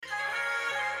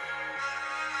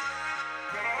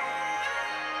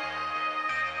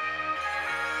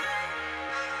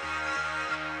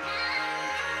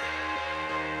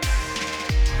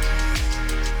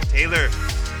Taylor,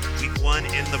 week 1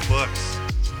 in the books.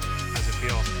 How's it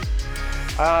feel?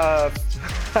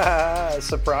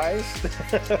 Surprised?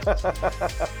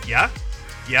 Yeah,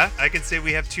 I can say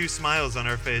we have 2 smiles on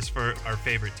our face for our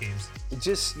favorite teams.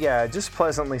 Just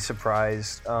pleasantly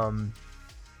surprised.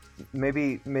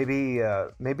 Maybe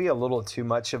a little too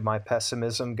much of my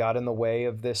pessimism got in the way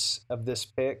of this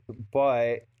pick,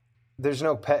 but there's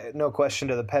no question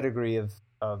to the pedigree of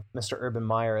Mr. Urban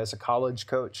Meyer as a college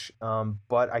coach.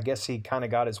 But I guess he kind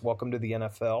of got his welcome to the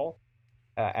NFL,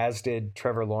 as did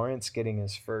Trevor Lawrence, getting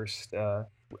his first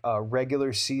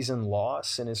regular season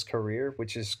loss in his career,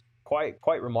 which is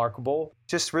quite remarkable.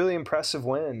 Just really impressive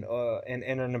win.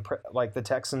 Like the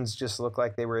Texans just looked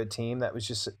like they were a team that was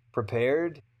just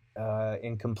prepared,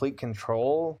 in complete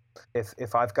control.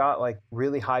 If I've got like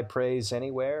really high praise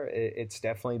anywhere, it's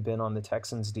definitely been on the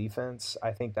Texans defense.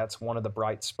 I think that's one of the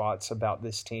bright spots about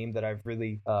this team that I've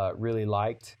really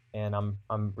liked, and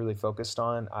I'm really focused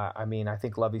on. I mean, I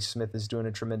think Lovie Smith is doing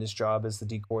a tremendous job as the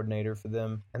D coordinator for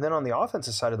them. And then on the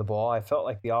offensive side of the ball, I felt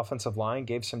like the offensive line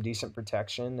gave some decent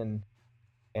protection, and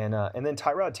then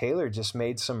Tyrod Taylor just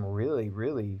made some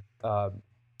really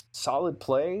solid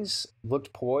plays,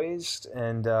 looked poised,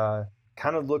 and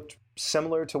kind of looked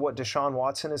similar to what Deshaun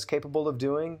Watson is capable of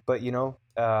doing. But,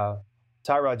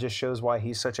 Tyrod just shows why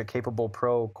he's such a capable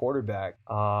pro quarterback.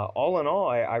 All in all,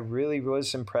 I really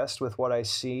was impressed with what I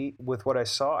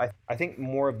saw. I think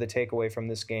more of the takeaway from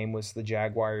this game was the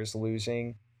Jaguars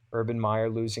losing, Urban Meyer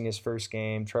losing his first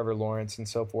game, Trevor Lawrence, and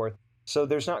so forth. So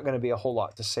there's not going to be a whole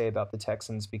lot to say about the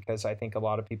Texans, because I think a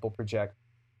lot of people project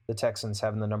the Texans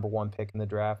having the number 1 pick in the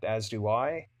draft, as do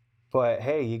I. But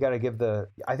hey,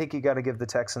 I think you got to give the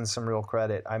Texans some real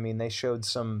credit. I mean,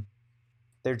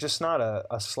 they're just not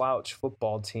a slouch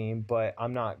football team, but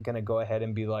I'm not going to go ahead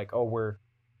and be like, oh, we're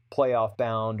playoff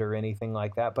bound or anything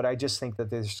like that. But I just think that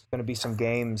there's going to be some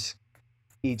games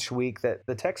each week that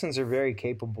the Texans are very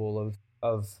capable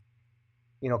of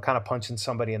kind of punching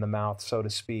somebody in the mouth, so to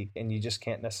speak, and you just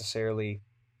can't necessarily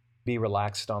be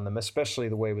relaxed on them, especially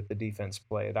the way with the defense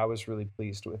played. I was really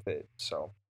pleased with it.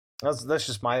 So that's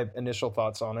just my initial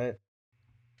thoughts on it.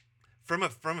 From a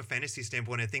fantasy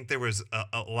standpoint, I think there was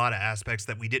a lot of aspects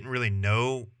that we didn't really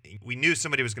know. We knew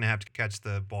somebody was going to have to catch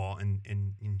the ball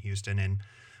in Houston, and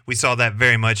we saw that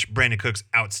very much. Brandon Cooks'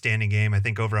 outstanding game, I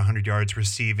think over 100 yards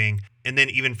receiving. And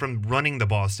then even from running the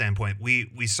ball standpoint,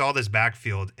 we saw this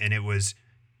backfield, and it was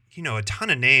a ton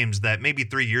of names that maybe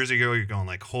 3 years ago you're going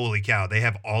like, holy cow, they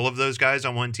have all of those guys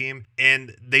on one team,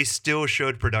 and they still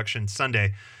showed production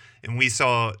Sunday. And we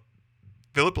saw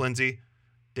Phillip Lindsay,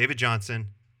 David Johnson,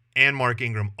 and Mark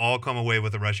Ingram all come away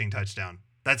with a rushing touchdown.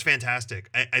 That's fantastic.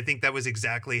 I think that was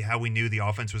exactly how we knew the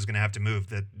offense was going to have to move,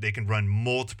 that they can run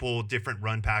multiple different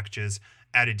run packages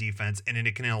at a defense, and then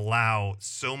it can allow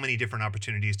so many different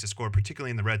opportunities to score,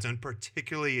 particularly in the red zone,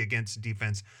 particularly against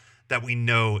defense that we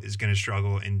know is going to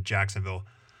struggle in Jacksonville.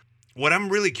 What I'm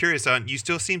really curious on, you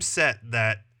still seem set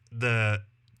that the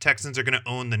Texans are going to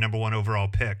own the number 1 overall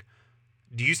pick.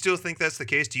 Do you still think that's the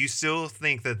case? Do you still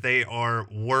think that they are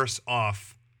worse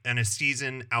off in a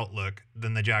season outlook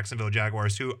than the Jacksonville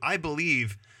Jaguars, who I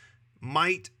believe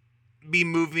might be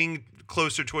moving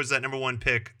closer towards that number 1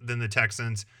 pick than the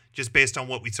Texans, just based on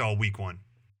what we saw week 1?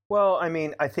 Well, I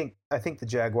mean, I think the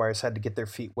Jaguars had to get their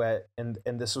feet wet, and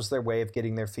this was their way of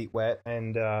getting their feet wet.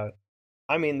 And I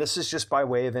mean, this is just by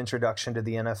way of introduction to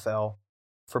the NFL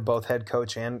for both head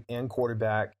coach and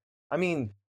quarterback. I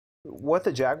mean, what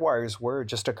the Jaguars were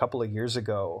just a couple of years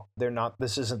ago,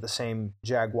 this isn't the same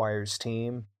Jaguars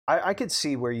team. I could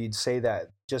see where you'd say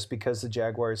that just because the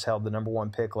Jaguars held the number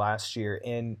 1 pick last year,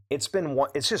 and it's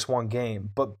just one game.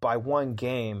 But by one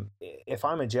game, if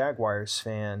I'm a Jaguars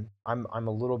fan, I'm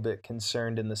a little bit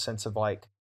concerned in the sense of like,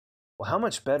 well, how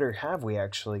much better have we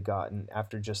actually gotten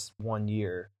after just 1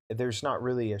 year? There's not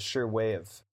really a sure way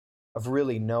of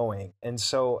really knowing, and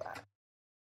so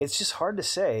it's just hard to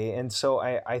say. And so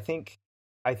I think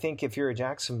if you're a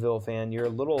Jacksonville fan,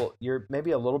 you're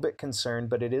maybe a little bit concerned,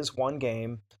 but it is one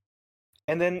game.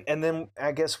 And then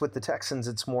I guess with the Texans,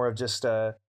 it's more of just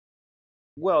things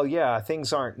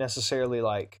aren't necessarily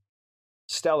like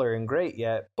stellar and great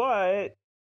yet, but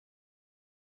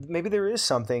maybe there is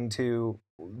something to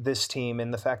this team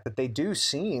in the fact that they do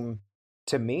seem,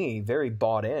 to me, very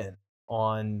bought in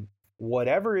on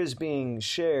whatever is being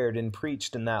shared and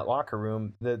preached in that locker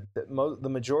room. The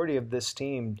majority of this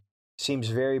team seems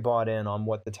very bought in on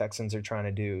what the Texans are trying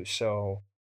to do. So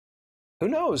who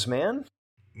knows, man?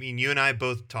 I mean, you and I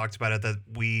both talked about it, that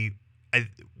we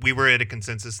were at a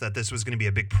consensus that this was going to be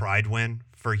a big pride win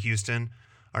for Houston.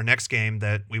 Our next game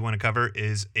that we want to cover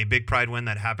is a big pride win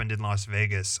that happened in Las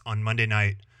Vegas on Monday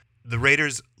night. The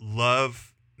Raiders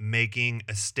love making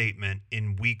a statement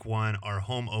in week one, our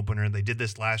home opener. They did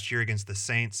this last year against the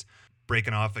Saints,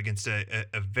 breaking off against a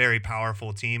very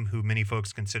powerful team who many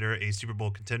folks consider a Super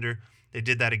Bowl contender. They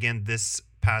did that again this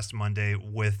past Monday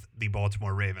with the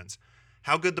Baltimore Ravens.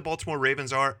 How good the Baltimore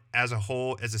Ravens are as a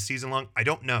whole, as a season long, I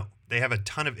don't know. They have a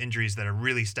ton of injuries that are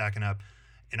really stacking up.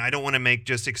 And I don't want to make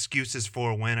just excuses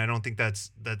for a win. I don't think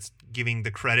that's giving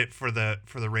the credit for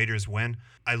the Raiders win.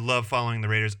 I love following the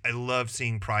Raiders. I love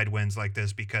seeing pride wins like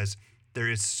this because there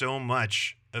is so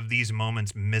much of these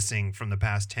moments missing from the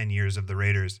past 10 years of the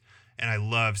Raiders. And I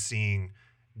love seeing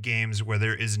games where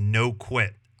there is no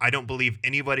quit. I don't believe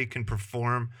anybody can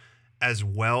perform as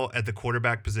well at the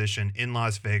quarterback position in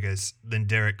Las Vegas than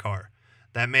Derek Carr.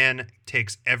 That man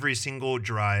takes every single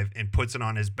drive and puts it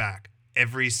on his back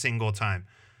every single time.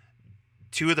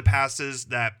 Two of the passes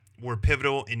that were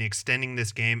pivotal in extending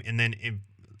this game and then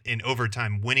in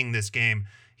overtime winning this game,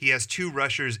 he has two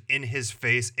rushers in his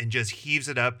face and just heaves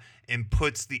it up and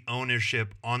puts the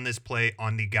ownership on this play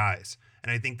on the guys.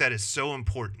 And I think that is so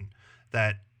important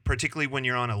that particularly when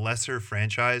you're on a lesser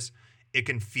franchise, it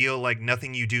can feel like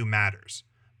nothing you do matters.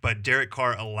 But Derek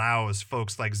Carr allows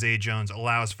folks like Zay Jones,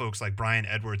 allows folks like Bryan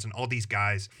Edwards and all these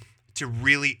guys to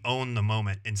really own the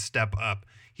moment and step up.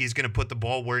 He's going to put the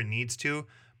ball where it needs to,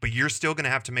 but you're still going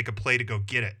to have to make a play to go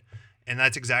get it. And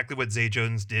that's exactly what Zay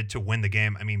Jones did to win the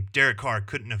game. I mean, Derek Carr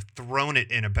couldn't have thrown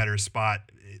it in a better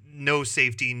spot. No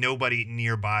safety, nobody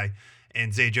nearby.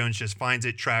 And Zay Jones just finds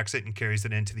it, tracks it, and carries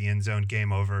it into the end zone.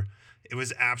 Game over. It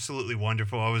was absolutely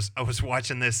wonderful. I was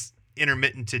watching this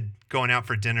intermittent to going out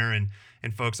for dinner,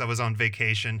 and folks, I was on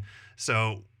vacation.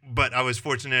 So, but I was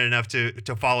fortunate enough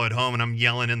to follow it home, and I'm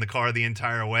yelling in the car the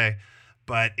entire way.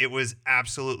 But it was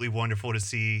absolutely wonderful to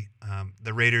see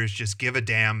the Raiders just give a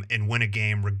damn and win a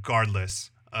game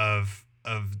regardless of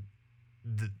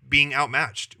being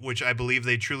outmatched, which I believe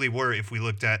they truly were if we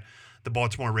looked at the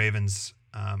Baltimore Ravens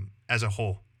as a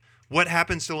whole. What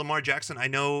happens to Lamar Jackson? I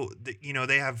know that,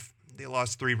 they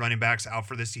lost 3 running backs out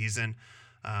for the season.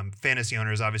 Fantasy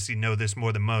owners obviously know this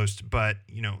more than most, but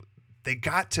they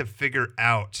got to figure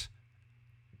out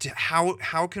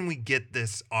how can we get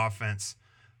this offense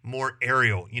more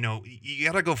aerial. You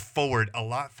got to go forward a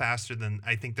lot faster than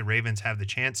I think the Ravens have the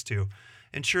chance to.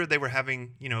 And sure, they were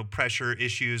having, pressure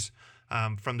issues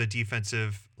from the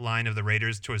defensive line of the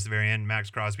Raiders towards the very end. Max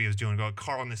Crosby was doing good.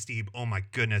 Carl Nassib, oh my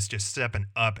goodness, just stepping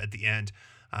up at the end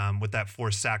with that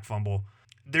forced sack fumble.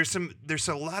 There's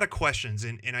a lot of questions,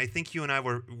 and I think you and I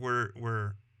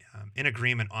were in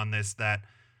agreement on this, that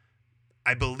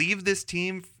I believe this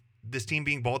team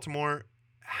being Baltimore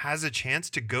has a chance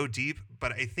to go deep,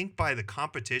 but I think by the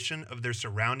competition of their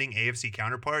surrounding AFC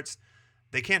counterparts,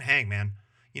 they can't hang, man.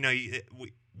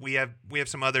 We have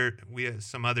some other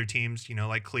teams,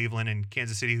 like Cleveland and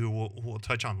Kansas City, who we'll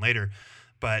touch on later,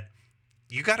 but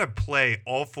you got to play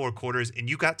all 4 quarters, and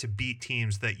you got to beat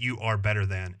teams that you are better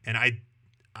than. And I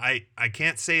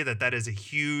can't say that is a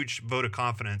huge vote of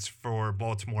confidence for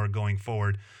Baltimore going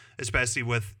forward, especially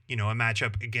with a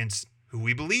matchup against who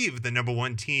we believe the number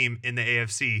 1 team in the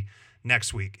AFC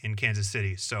next week in Kansas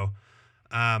City. So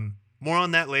more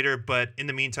on that later. But in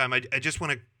the meantime, I just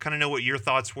want to kind of know what your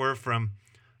thoughts were from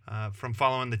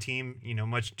following the team,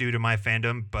 much due to my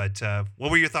fandom. But what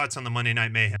were your thoughts on the Monday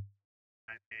Night Mayhem?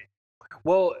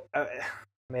 Well,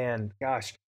 man,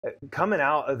 gosh, coming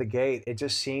out of the gate, it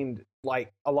just seemed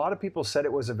like a lot of people said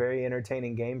it was a very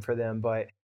entertaining game for them. But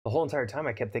the whole entire time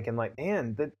I kept thinking, like,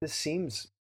 man, this seems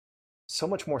so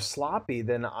much more sloppy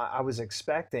than I was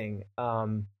expecting.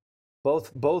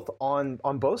 Both on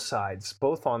both sides,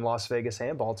 both on Las Vegas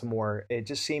and Baltimore, it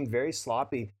just seemed very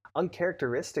sloppy,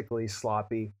 uncharacteristically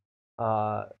sloppy.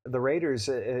 The Raiders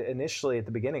initially at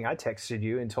the beginning, I texted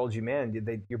you and told you,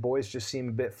 man, your boys just seem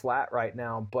a bit flat right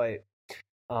now. But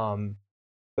the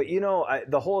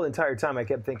whole entire time I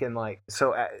kept thinking, like,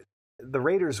 the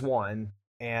Raiders won,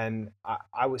 and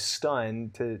I was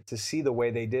stunned to see the way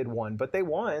they did won, but they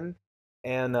won.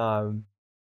 And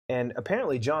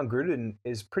apparently John Gruden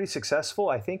is pretty successful.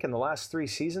 I think in the last 3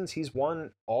 seasons, he's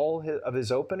won all of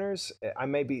his openers. That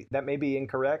may be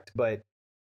incorrect, but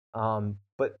I'm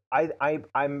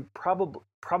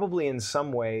probably in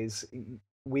some ways,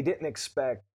 we didn't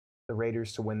expect the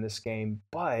Raiders to win this game,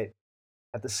 but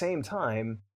at the same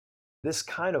time, this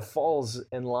kind of falls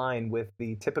in line with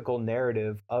the typical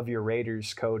narrative of your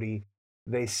Raiders, Cody.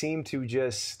 They seem to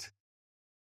just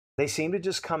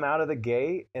come out of the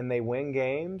gate and they win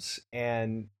games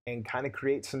and kind of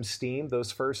create some steam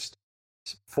those first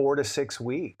 4 to 6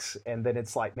 weeks. And then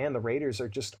it's like, man, the Raiders are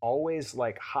just always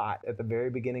like hot at the very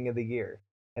beginning of the year.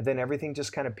 And then everything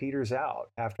just kind of peters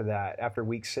out after that, after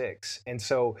week 6. And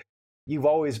so you've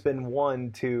always been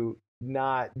one to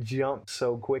not jump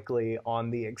so quickly on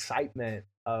the excitement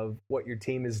of what your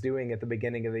team is doing at the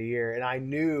beginning of the year. And I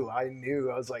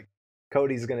was like,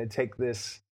 Cody's going to take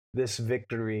this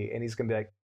victory, and he's going to be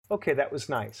like, okay, that was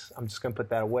nice. I'm just going to put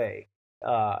that away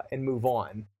and move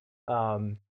on.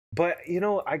 But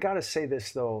I got to say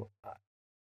this though.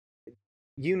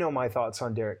 My thoughts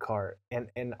on Derek Carr,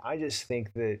 and I just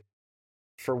think that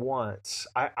for once,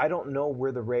 I don't know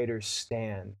where the Raiders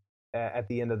stand at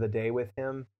the end of the day with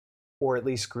him, or at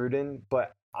least Gruden,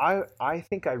 but I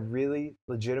think I really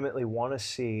legitimately want to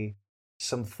see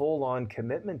some full on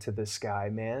commitment to this guy,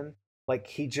 man. Like,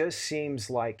 he just seems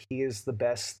like he is the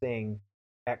best thing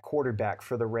at quarterback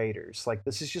for the Raiders. Like,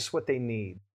 this is just what they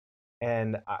need.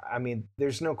 And I mean,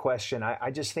 there's no question. I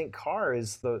just think Carr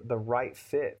is the right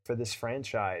fit for this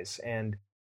franchise. And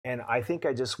I think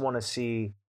I just want to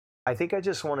see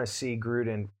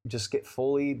Gruden just get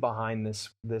fully behind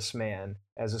this man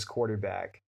as his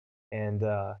quarterback. And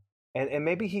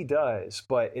maybe he does,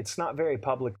 but it's not very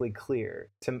publicly clear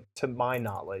to my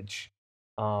knowledge.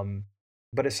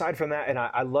 But aside from that, and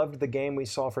I loved the game we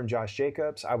saw from Josh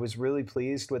Jacobs. I was really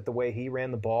pleased with the way he ran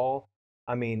the ball.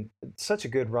 I mean, such a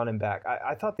good running back.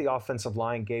 I thought the offensive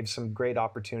line gave some great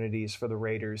opportunities for the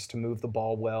Raiders to move the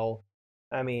ball well.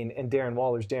 I mean, and Darren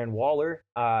Waller's Darren Waller.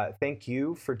 Thank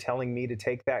you for telling me to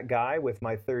take that guy with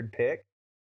my third pick.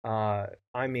 I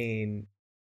mean,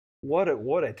 what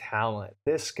a talent.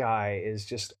 This guy is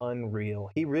just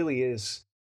unreal. He really is.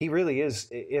 He really is,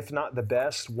 if not the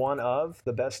best, one of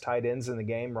the best tight ends in the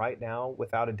game right now,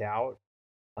 without a doubt.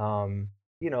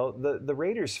 The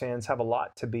Raiders fans have a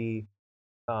lot to be,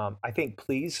 I think,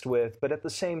 pleased with, but at the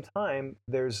same time,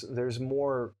 there's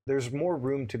more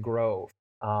room to grow.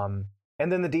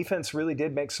 And then the defense really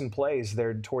did make some plays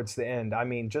there towards the end. I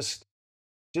mean, just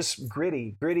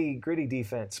gritty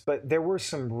defense. But there were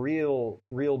some real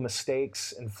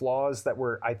mistakes and flaws that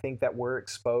were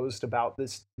exposed about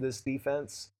this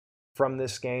defense from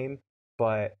this game.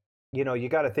 But you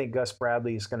got to think Gus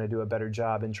Bradley is going to do a better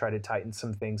job and try to tighten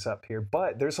some things up here.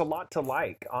 But there's a lot to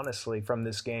like, honestly, from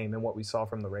this game and what we saw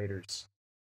from the Raiders.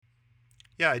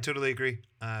 Yeah, I totally agree.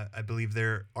 I believe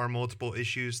there are multiple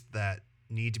issues that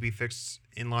need to be fixed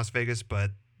in Las Vegas,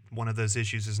 but one of those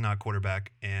issues is not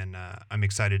quarterback, and I'm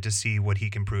excited to see what he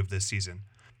can prove this season.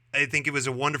 I think it was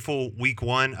a wonderful week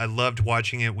one. I loved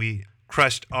watching it. We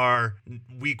crushed our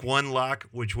week one lock,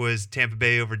 which was Tampa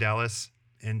Bay over Dallas.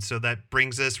 And so that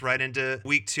brings us right into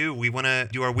week two. We want to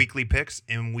do our weekly picks,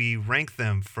 and we rank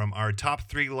them from our top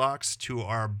three locks to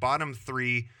our bottom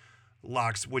three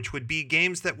locks, which would be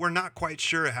games that we're not quite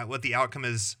sure what the outcome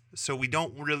is. So we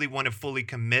don't really want to fully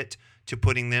commit to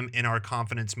putting them in our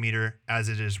confidence meter as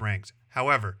it is ranked.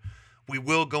 However, we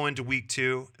will go into week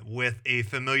two with a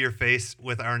familiar face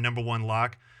with our number one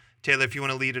lock. Taylor, if you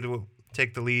want to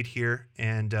take the lead here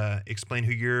and explain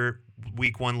who your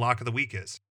week one lock of the week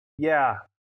is. Yeah.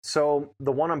 So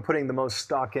the one I'm putting the most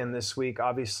stock in this week,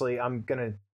 obviously, I'm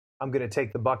gonna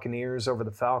take the Buccaneers over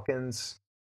the Falcons.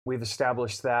 We've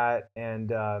established that,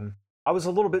 and I was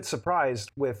a little bit surprised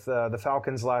with the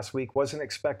Falcons last week. Wasn't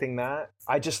expecting that.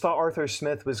 I just thought Arthur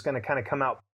Smith was going to kind of come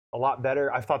out a lot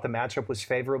better. I thought the matchup was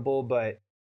favorable, but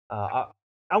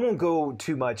I won't go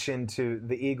too much into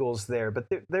the Eagles there, but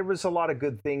there was a lot of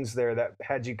good things there that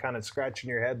had you kind of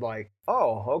scratching your head like,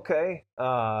 oh, okay.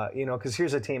 Because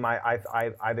here's a team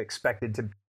I've expected to,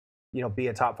 be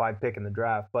a top 5 pick in the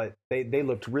draft, but they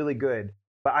looked really good.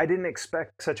 But I didn't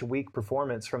expect such a weak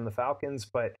performance from the Falcons,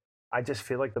 but I just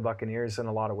feel like the Buccaneers in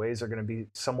a lot of ways are going to be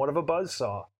somewhat of a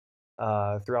buzzsaw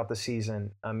throughout the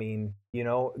season. I mean,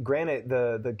 granted,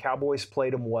 the Cowboys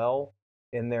played them well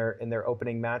in their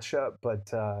opening matchup, but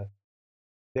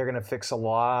they're going to fix a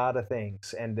lot of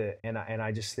things, and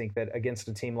I just think that against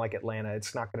a team like Atlanta,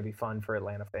 it's not going to be fun for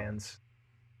Atlanta fans.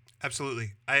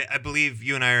 Absolutely. I believe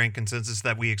you and I are in consensus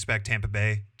that we expect Tampa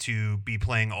Bay to be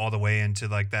playing all the way into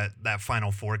like that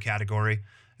Final Four category,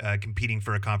 competing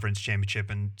for a conference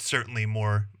championship, and certainly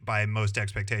more by most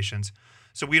expectations.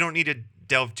 So we don't need to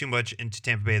delve too much into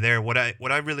Tampa Bay there. What I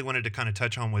really wanted to kind of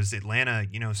touch on was Atlanta.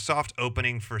 Soft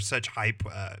opening for such hype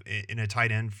in a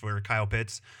tight end for Kyle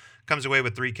Pitts. Comes away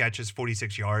with 3 catches,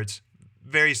 46 yards.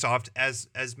 Very soft, as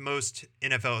most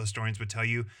NFL historians would tell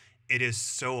you. It is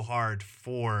so hard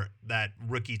for that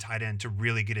rookie tight end to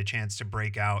really get a chance to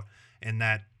break out, and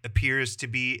that appears to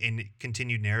be a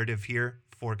continued narrative here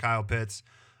for Kyle Pitts.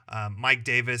 Mike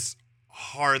Davis,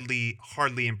 hardly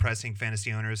impressing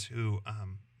fantasy owners who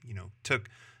took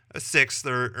a 6th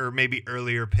or maybe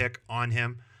earlier pick on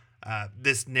him.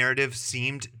 This narrative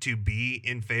seemed to be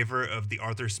in favor of the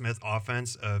Arthur Smith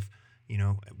offense of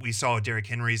We saw Derrick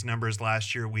Henry's numbers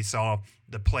last year. We saw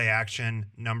the play action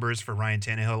numbers for Ryan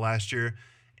Tannehill last year.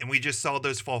 And we just saw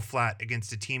those fall flat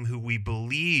against a team who we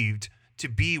believed to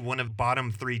be one of the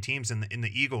bottom 3 teams in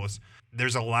the Eagles.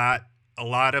 There's a lot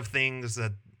of things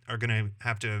that are going to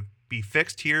have to be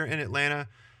fixed here in Atlanta.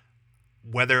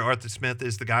 Whether Arthur Smith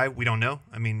is the guy, we don't know.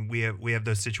 I mean, we have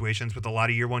those situations with a lot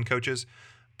of year 1 coaches,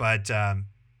 but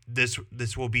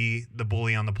this will be the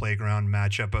bully on the playground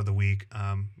matchup of the week.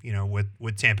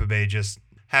 With Tampa Bay just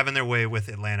having their way with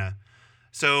Atlanta.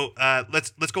 So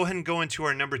let's go ahead and go into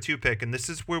our number 2 pick, and this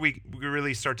is where we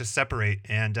really start to separate.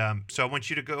 And so I want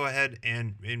you to go ahead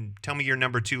and tell me your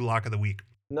number 2 lock of the week.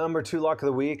 Number 2 lock of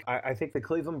the week. I think the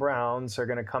Cleveland Browns are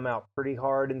going to come out pretty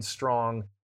hard and strong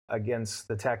against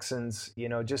the Texans.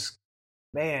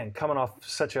 Coming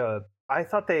off I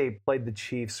thought they played the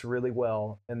Chiefs really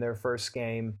well in their first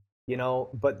game,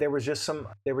 but there were just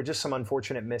some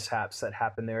unfortunate mishaps that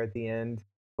happened there at the end.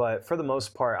 But for the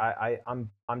most part,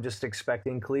 I'm just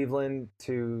expecting Cleveland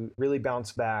to really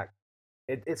bounce back.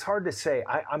 It's hard to say.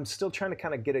 I'm still trying to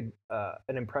kind of get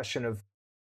an impression of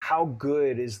how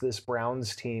good is this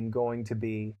Browns team going to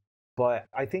be. But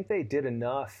I think they did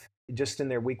enough just in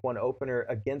their Week 1 opener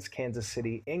against Kansas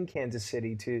City in Kansas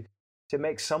City to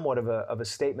make somewhat of a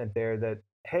statement there that,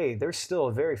 hey, they're still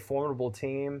a very formidable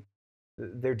team.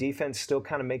 Their defense still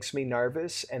kind of makes me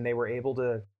nervous, and they were able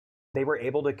to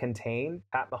contain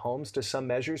Pat Mahomes to some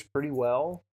measures pretty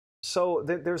well. So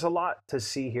there's a lot to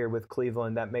see here with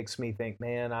Cleveland that makes me think,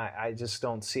 man, I just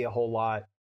don't see a whole lot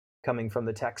coming from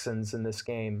the Texans in this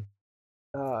game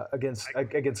against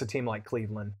a team like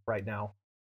Cleveland right now.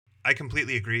 I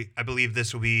completely agree. I believe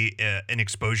this will be an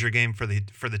exposure game for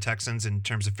the Texans in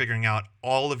terms of figuring out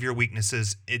all of your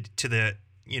weaknesses to the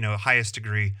highest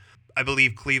degree. I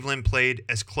believe Cleveland played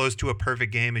as close to a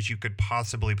perfect game as you could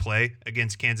possibly play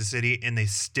against Kansas City, and they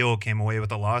still came away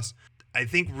with a loss. I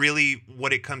think really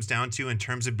what it comes down to in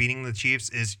terms of beating the Chiefs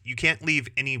is you can't leave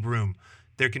any room.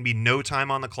 There can be no time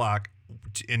on the clock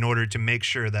in order to make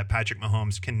sure that Patrick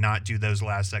Mahomes cannot do those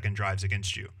last-second drives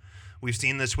against you. We've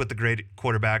seen this with the great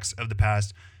quarterbacks of the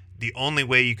past. The only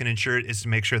way you can ensure it is to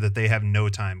make sure that they have no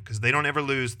time, because they don't ever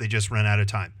lose. They just run out of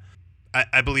time.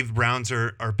 I believe the Browns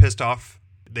are pissed off.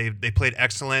 They played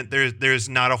excellent. There's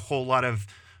not a whole lot of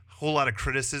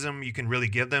criticism you can really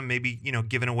give them. Maybe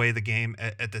giving away the game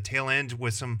at the tail end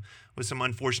with some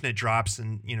unfortunate drops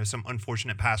and some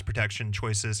unfortunate pass protection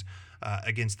choices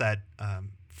against that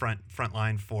front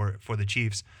line for the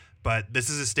Chiefs. But this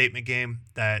is a statement game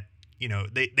that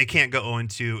they can't go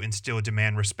 0-2 and still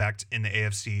demand respect in the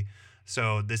AFC.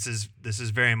 So this is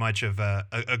very much of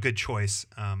a good choice.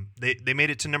 They made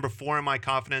it to number 4 in my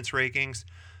confidence rankings.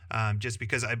 Just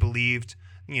because I believed,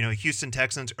 Houston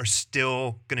Texans are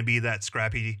still going to be that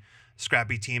scrappy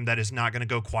team that is not going to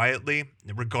go quietly,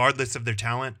 regardless of their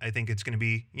talent. I think it's going to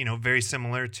be, very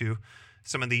similar to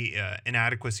some of the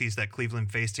inadequacies that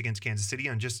Cleveland faced against Kansas City.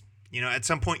 And just, at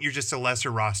some point, you're just a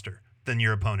lesser roster than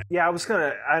your opponent. Yeah, I was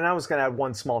gonna add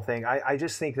one small thing. I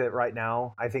just think that right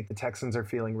now, I think the Texans are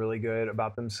feeling really good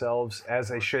about themselves, as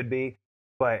they should be.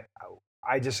 But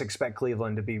I just expect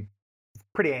Cleveland to be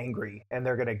pretty angry, and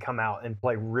they're going to come out and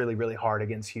play really, really hard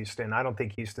against Houston. I don't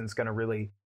think Houston's going to really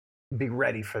be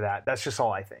ready for that. That's just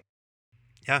all I think.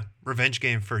 Yeah, revenge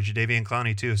game for Jadeveon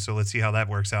Clowney too, so let's see how that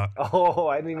works out. Oh,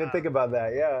 I didn't even think about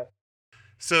that, yeah.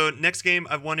 So next game,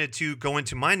 I wanted to go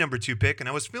into my number 2 pick, and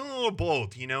I was feeling a little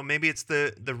bold. Maybe it's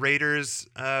the Raiders'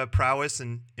 prowess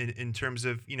in terms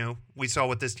of, we saw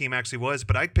what this team actually was,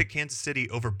 but I picked Kansas City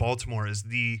over Baltimore as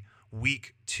the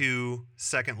Week 2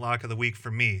 second lock of the week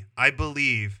for me. I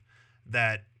believe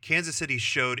that Kansas City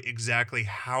showed exactly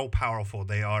how powerful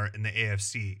they are in the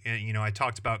AFC. And, I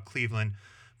talked about Cleveland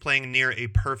playing near a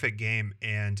perfect game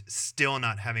and still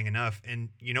not having enough. And,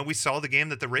 we saw the game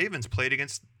that the Ravens played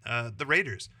against the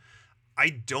Raiders. I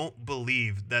don't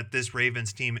believe that this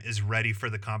Ravens team is ready for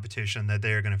the competition that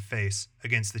they are going to face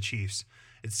against the Chiefs.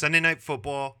 It's Sunday Night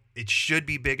Football. It should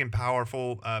be big and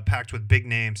powerful, packed with big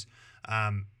names.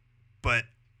 But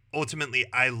ultimately,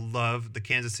 I love the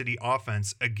Kansas City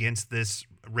offense against this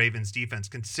Ravens defense,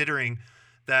 considering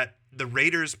that the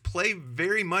Raiders play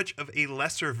very much of a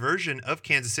lesser version of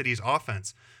Kansas City's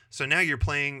offense. So now you're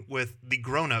playing with the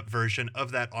grown-up version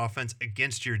of that offense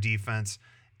against your defense.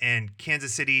 And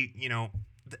Kansas City,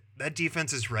 that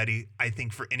defense is ready, I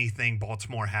think, for anything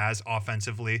Baltimore has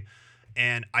offensively.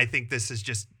 And I think this is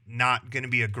just not going to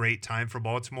be a great time for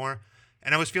Baltimore.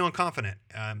 And I was feeling confident.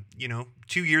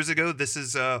 2 years ago, this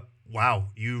is wow,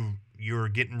 you're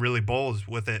getting really bold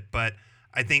with it. But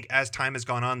I think as time has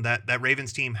gone on, that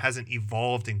Ravens team hasn't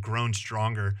evolved and grown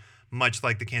stronger, much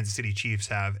like the Kansas City Chiefs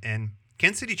have. And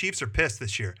Kansas City Chiefs are pissed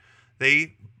this year.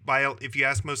 If you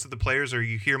ask most of the players or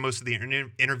you hear most of the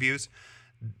interviews,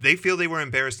 they feel they were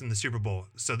embarrassed in the Super Bowl.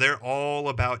 So they're all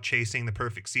about chasing the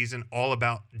perfect season, all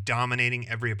about dominating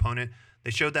every opponent.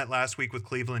 They showed that last week with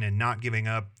Cleveland and not giving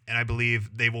up, and I believe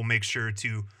they will make sure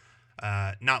to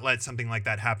not let something like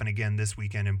that happen again this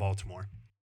weekend in Baltimore.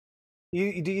 Do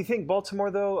you think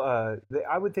Baltimore, though,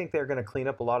 I would think they're going to clean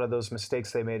up a lot of those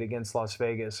mistakes they made against Las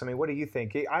Vegas. I mean, what do you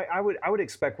think? I would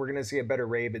expect we're going to see a better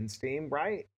Ravens team,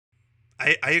 right?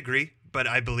 I agree, but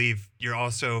I believe you're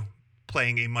also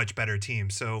playing a much better team.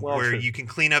 So where you can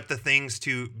clean up the things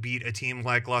to beat a team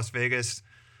like Las Vegas,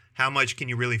 how much can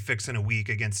you really fix in a week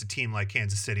against a team like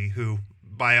Kansas City, who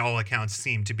by all accounts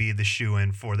seem to be the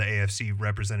shoe-in for the AFC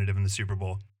representative in the Super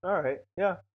Bowl? All right,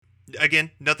 yeah.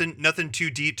 Again, nothing too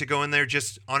deep to go in there.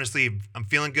 Just honestly, I'm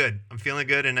feeling good.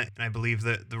 And I believe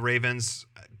that the Ravens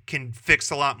can fix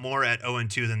a lot more at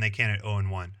 0-2 than they can at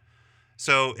 0-1.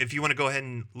 So if you want to go ahead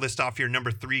and list off your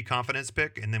number 3 confidence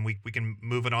pick, and then we can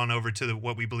move it on over to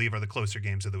what we believe are the closer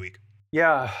games of the week.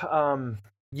 Yeah,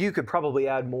 you could probably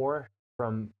add more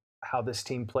from how this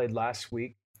team played last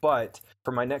week. But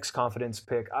for my next confidence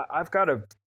pick, I've got a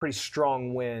pretty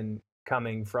strong win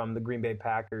coming from the Green Bay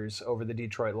Packers over the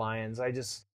Detroit Lions. I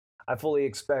fully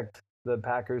expect the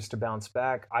Packers to bounce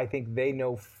back. I think they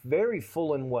know very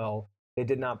full and well they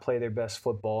did not play their best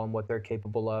football and what they're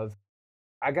capable of.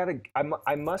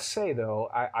 I must say, though,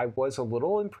 I was a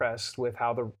little impressed with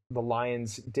how the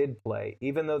Lions did play.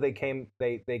 Even though they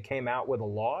came out with a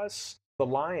loss, the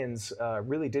Lions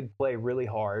really did play really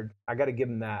hard. I got to give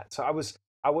them that. So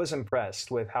I was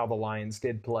impressed with how the Lions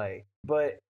did play.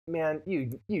 But man,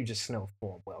 you just know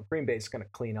full and well Green Bay's going to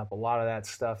clean up a lot of that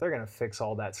stuff. They're going to fix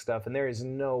all that stuff, and there is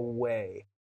no way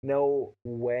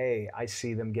I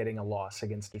see them getting a loss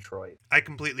against Detroit. I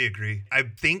completely agree. I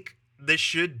think this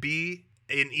should be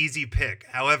an easy pick.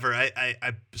 However, I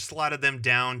slotted them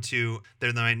down to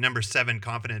they're my number 7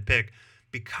 confident pick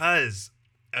because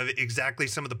of exactly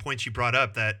some of the points you brought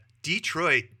up, that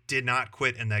Detroit did not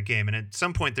quit in that game. And at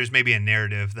some point, there's maybe a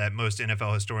narrative that most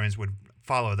NFL historians would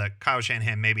follow, that Kyle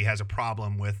Shanahan maybe has a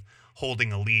problem with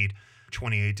holding a lead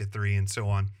 28-3 and so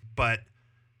on. But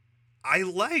I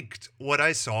liked what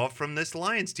I saw from this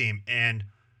Lions team. And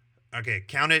okay,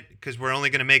 count it, because we're only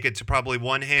going to make it to probably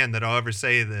one hand that I'll ever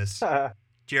say this.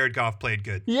 Jared Goff played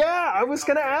good. Yeah, I was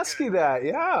going to ask you that.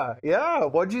 Yeah.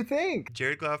 What'd you think?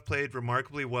 Jared Goff played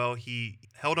remarkably well. He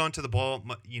held on to the ball,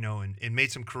 and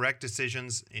made some correct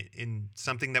decisions in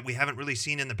something that we haven't really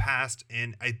seen in the past.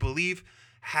 And I believe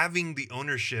having the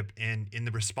ownership and in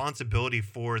the responsibility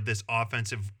for this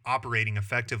offensive operating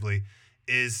effectively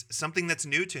is something that's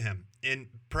new to him. And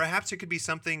perhaps it could be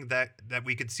something that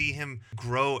we could see him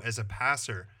grow as a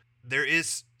passer. There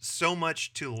is so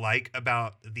much to like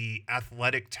about the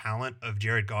athletic talent of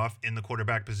Jared Goff in the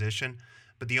quarterback position,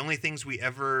 but the only things we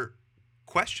ever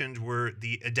questioned were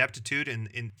the adeptitude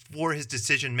and for his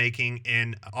decision making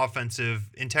and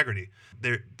offensive integrity.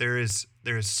 There is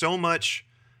so much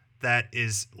that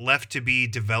is left to be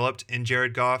developed in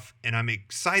Jared Goff, and I'm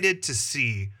excited to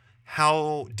see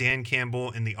how Dan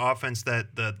Campbell and the offense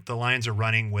that the Lions are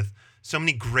running with so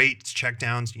many great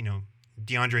checkdowns,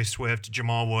 DeAndre Swift,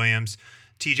 Jamal Williams,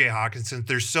 TJ Hawkinson.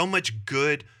 There's so much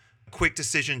good, quick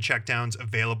decision checkdowns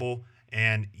available.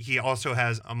 And he also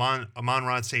has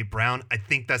Amon-Ra St. Brown. I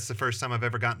think that's the first time I've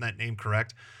ever gotten that name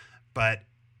correct. But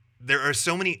there are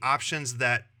so many options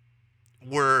that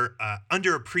were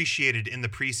underappreciated in the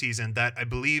preseason that I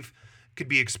believe could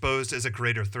be exposed as a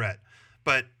greater threat.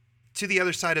 But to the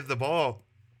other side of the ball,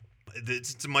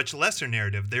 it's a much lesser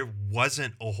narrative. There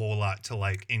wasn't a whole lot to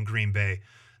like in Green Bay.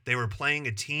 They were playing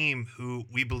a team who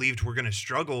we believed were going to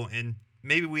struggle, and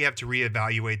maybe we have to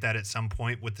reevaluate that at some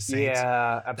point with the Saints.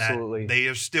 Yeah, absolutely. They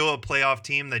are still a playoff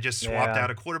team that just swapped out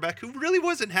a quarterback who really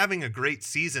wasn't having a great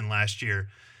season last year.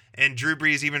 And Drew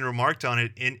Brees even remarked on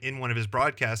it in one of his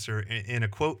broadcasts or in a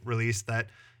quote release that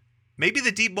maybe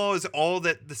the deep ball is all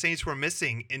that the Saints were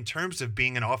missing in terms of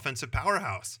being an offensive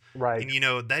powerhouse. Right. And,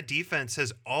 that defense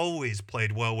has always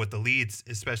played well with the leads,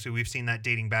 especially we've seen that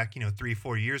dating back,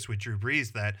 3-4 years with Drew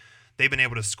Brees, that they've been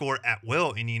able to score at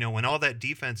will. And, when all that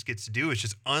defense gets to do is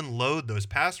just unload those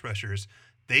pass rushers,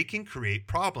 they can create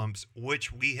problems,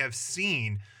 which we have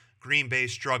seen Green Bay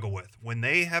struggle with. When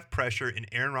they have pressure in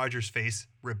Aaron Rodgers' face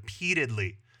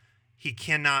repeatedly, he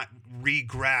cannot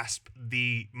re-grasp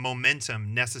the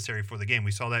momentum necessary for the game.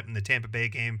 We saw that in the Tampa Bay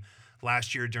game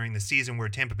last year during the season, where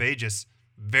Tampa Bay just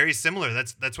very similar.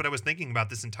 That's what I was thinking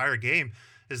about this entire game,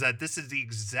 is that this is the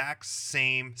exact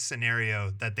same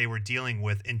scenario that they were dealing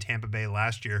with in Tampa Bay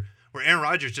last year, where Aaron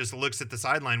Rodgers just looks at the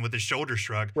sideline with his shoulder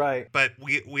shrug. Right. But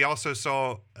we also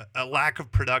saw a lack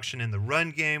of production in the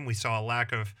run game. We saw a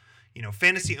lack of,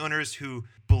 fantasy owners who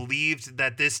believed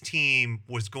that this team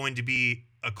was going to be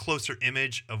a closer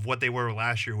image of what they were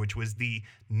last year, which was the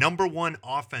number one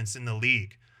offense in the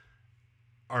league,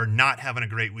 are not having a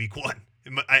great week one.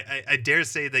 I dare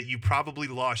say that you probably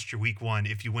lost your week one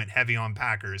if you went heavy on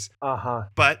Packers.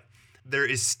 But there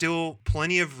is still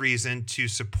plenty of reason to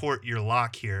support your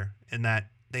lock here in that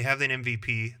they have an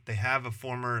MVP. They have a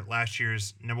former last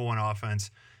year's number one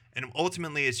offense. And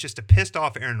ultimately, it's just a pissed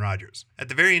off Aaron Rodgers. At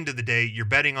the very end of the day, you're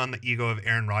betting on the ego of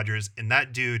Aaron Rodgers, and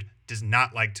that dude does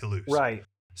not like to lose. Right.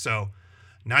 So,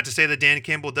 not to say that Dan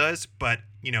Campbell does, but,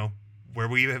 where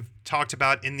we have talked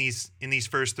about in these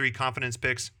first three confidence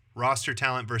picks, roster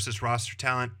talent versus roster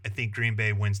talent, I think Green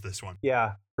Bay wins this one.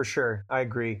 Yeah, for sure. I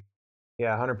agree.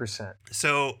 Yeah, 100%.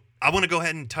 So I want to go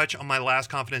ahead and touch on my last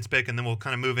confidence pick, and then we'll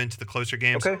kind of move into the closer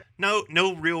games. Okay.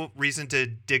 No real reason to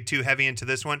dig too heavy into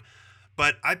this one,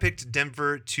 but I picked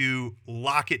Denver to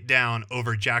lock it down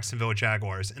over Jacksonville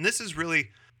Jaguars. And this is really,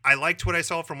 I liked what I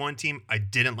saw from one team. I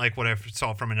didn't like what I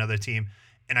saw from another team.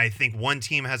 And I think one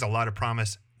team has a lot of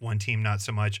promise, one team not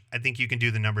so much. I think you can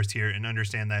do the numbers here and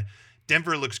understand that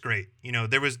Denver looks great.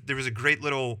 There was a great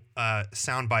little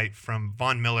soundbite from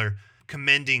Von Miller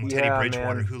commending Teddy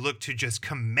Bridgewater, who looked to just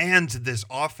command this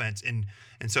offense. And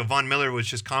so Von Miller was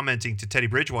just commenting to Teddy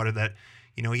Bridgewater that,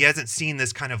 he hasn't seen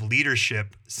this kind of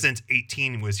leadership since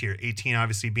 18 was here. 18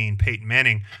 obviously being Peyton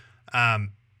Manning.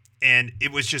 And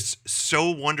it was just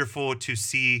so wonderful to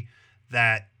see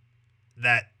that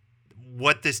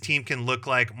what this team can look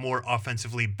like more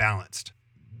offensively balanced.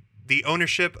 The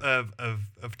ownership of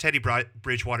Teddy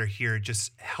Bridgewater here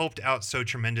just helped out so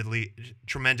tremendously,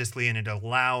 and it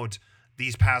allowed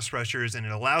these pass rushers and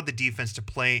it allowed the defense to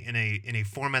play in a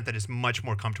format that is much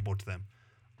more comfortable to them.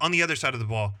 On the other side of the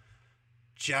ball,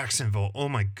 Jacksonville, oh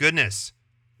my goodness,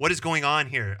 what is going on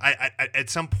here? I at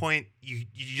some point, you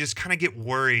just kind of get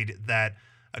worried that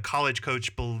a college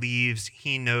coach believes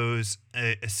he knows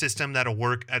a system that'll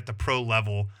work at the pro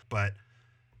level, but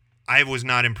I was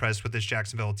not impressed with this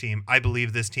Jacksonville team. I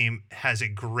believe this team has a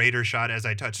greater shot, as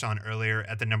I touched on earlier,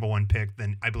 at the number one pick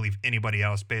than I believe anybody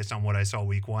else based on what I saw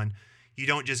week one. You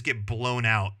don't just get blown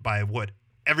out by what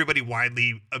everybody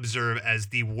widely observe as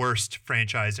the worst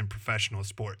franchise in professional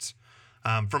sports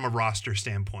from a roster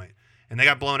standpoint. And they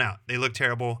got blown out. They looked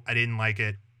terrible. I didn't like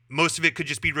it. Most of it could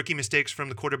just be rookie mistakes from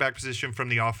the quarterback position, from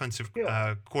the offensive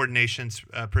coordination's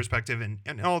perspective,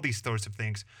 and all these sorts of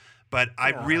things. But I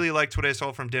really liked what I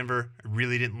saw from Denver. I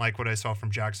really didn't like what I saw from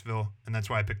Jacksonville, and that's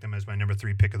why I picked them as my number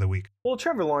 3 pick of the week. Well,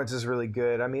 Trevor Lawrence is really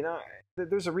good. I mean,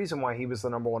 there's a reason why he was the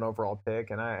number 1 overall pick,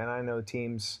 and I know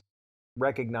teams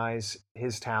recognize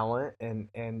his talent. And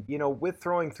with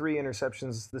throwing 3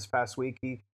 interceptions this past week,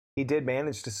 he did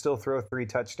manage to still throw 3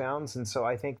 touchdowns, and so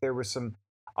I think there were some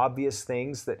obvious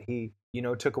things that he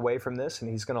took away from this,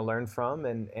 and he's going to learn from,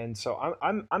 and so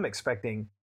I'm expecting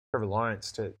Trevor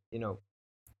Lawrence to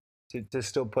to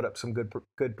still put up some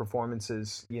good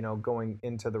performances, going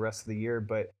into the rest of the year.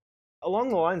 But along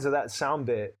the lines of that sound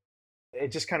bit,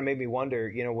 it just kind of made me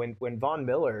wonder, when Von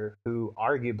Miller, who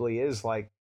arguably is, like,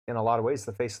 in a lot of ways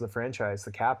the face of the franchise,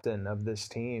 the captain of this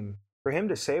team, for him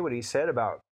to say what he said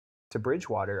to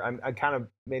Bridgewater, I kind of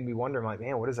made me wonder. I'm like,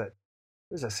 man, what does that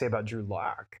say about Drew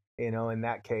Lock, in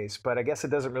that case? But I guess it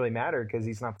doesn't really matter because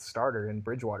he's not the starter and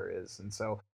Bridgewater is. And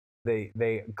so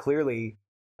they clearly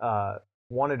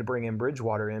wanted to bring in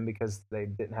Bridgewater in because they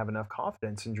didn't have enough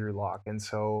confidence in Drew Lock. And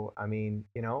so, I mean,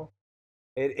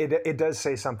 it does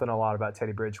say something a lot about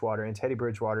Teddy Bridgewater. And Teddy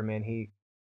Bridgewater, man,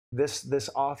 this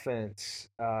offense,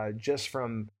 just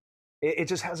from it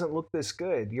just hasn't looked this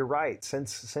good. You're right.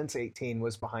 Since 18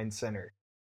 was behind center.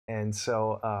 And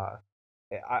so,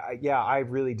 I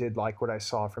really did like what I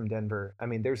saw from Denver. I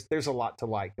mean, there's a lot to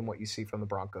like in what you see from the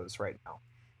Broncos right now.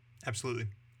 Absolutely.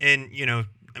 And,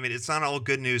 it's not all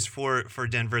good news for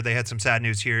Denver. They had some sad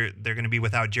news here. They're going to be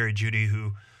without Jerry Jeudy,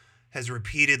 who has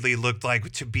repeatedly looked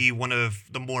like to be one of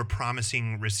the more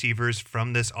promising receivers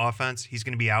from this offense. He's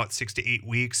going to be out 6 to 8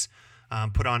 weeks,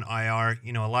 put on IR.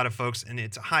 A lot of folks, and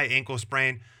it's a high ankle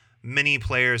sprain. Many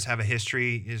players have a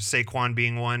history, Saquon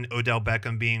being one, Odell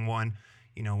Beckham being one.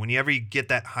 Whenever you get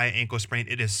that high ankle sprain,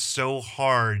 it is so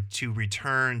hard to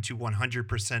return to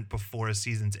 100% before a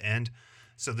season's end.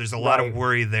 So there's a lot of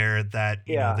worry there that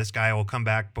this guy will come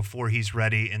back before he's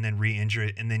ready and then re-injure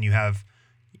it, and then you have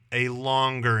a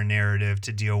longer narrative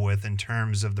to deal with in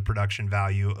terms of the production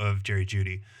value of Jerry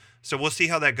Jeudy. So we'll see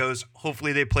how that goes.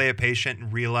 Hopefully they play it patient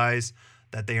and realize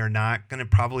that they are not going to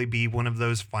probably be one of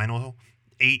those final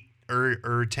 8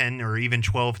 or 10 or even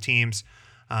 12 teams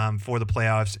for the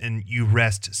playoffs, and you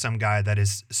rest some guy that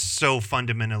is so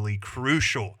fundamentally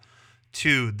crucial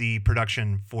to the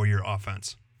production for your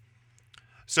offense.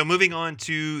 So moving on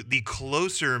to the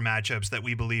closer matchups that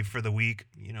we believe for the week,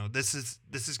 this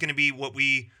is going to be what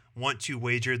we want to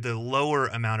wager the lower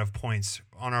amount of points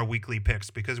on our weekly picks,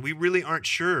 because we really aren't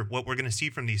sure what we're going to see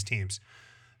from these teams.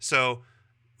 So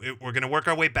we're going to work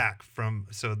our way back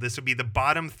so this would be the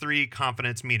bottom 3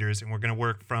 confidence meters, and we're going to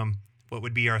work from what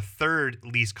would be our third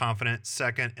least confident,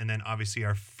 second, and then obviously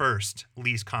our first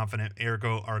least confident,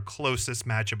 ergo our closest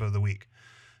matchup of the week.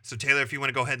 So Taylor, if you want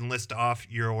to go ahead and list off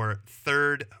your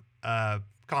third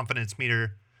confidence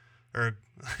meter, or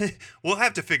we'll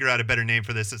have to figure out a better name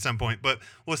for this at some point, but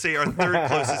we'll say our third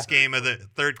closest game of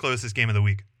the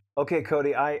week. Okay,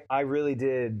 Cody, I really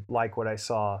did like what I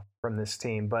saw from this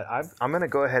team, but I'm going to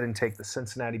go ahead and take the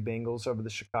Cincinnati Bengals over the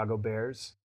Chicago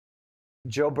Bears.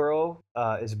 Joe Burrow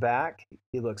is back.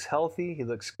 He looks healthy. He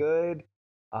looks good.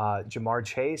 Jamar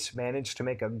Chase managed to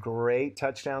make a great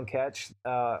touchdown catch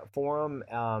for him.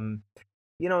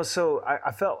 So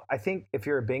I think if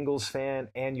you're a Bengals fan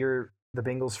and you're the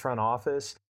Bengals front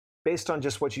office, based on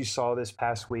just what you saw this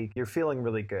past week, you're feeling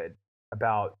really good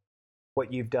about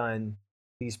what you've done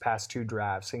these past 2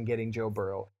 drafts and getting Joe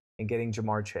Burrow and getting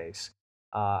Jamar Chase.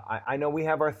 I know we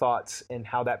have our thoughts in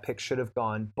how that pick should have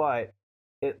gone, but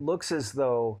it looks as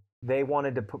though they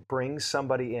wanted to bring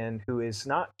somebody in who is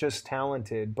not just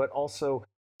talented, but also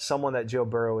someone that Joe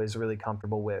Burrow is really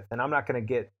comfortable with. And I'm not going to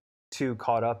get too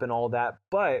caught up in all that,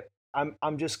 but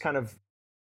I'm just kind of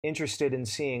interested in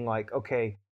seeing, like,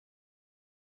 okay,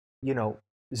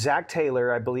 Zach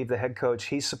Taylor, I believe the head coach,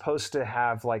 he's supposed to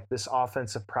have like this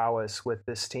offensive prowess with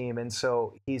this team. And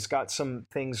so he's got some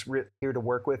things here to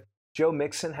work with. Joe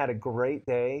Mixon had a great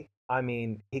day. I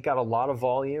mean, he got a lot of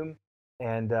volume,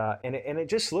 and it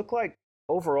just looked like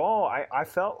overall, I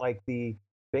felt like the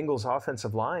Bengals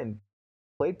offensive line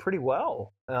played pretty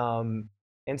well. And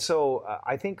so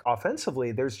I think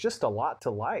offensively, there's just a lot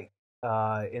to like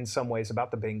in some ways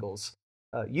about the Bengals.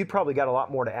 You probably got a lot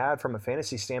more to add from a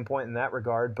fantasy standpoint in that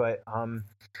regard, but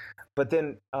with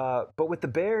the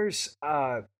Bears,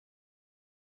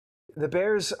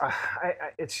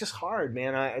 it's just hard,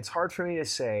 man. It's hard for me to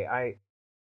say.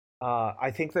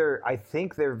 I think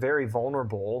they're very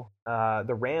vulnerable.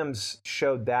 The Rams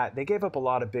showed that. They gave up a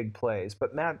lot of big plays,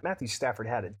 but Matthew Stafford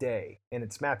had a day, and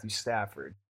it's Matthew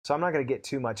Stafford. So I'm not going to get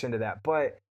too much into that.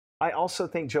 But I also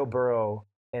think Joe Burrow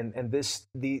and this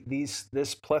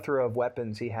plethora of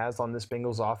weapons he has on this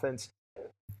Bengals offense,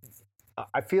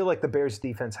 I feel like the Bears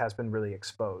defense has been really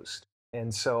exposed.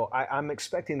 And so I'm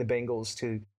expecting the Bengals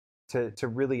to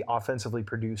really offensively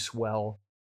produce well.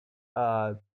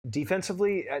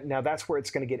 Defensively, now that's where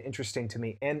it's going to get interesting to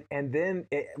me. And then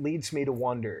it leads me to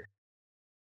wonder,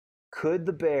 could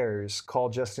the Bears call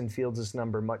Justin Fields'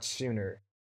 number much sooner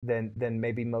than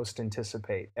maybe most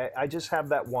anticipate? I just have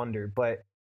that wonder, but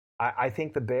I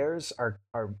think the Bears are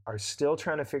still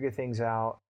trying to figure things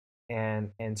out.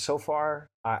 And so far,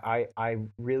 I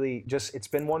really just, it's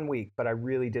been 1 week, but I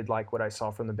really did like what I saw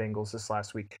from the Bengals this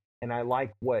last week. And I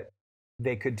like what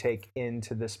they could take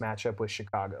into this matchup with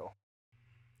Chicago.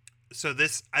 So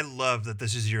I love that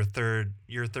this is your third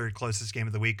closest game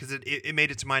of the week, because it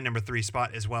made it to my number 3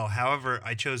 spot as well. However,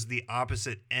 I chose the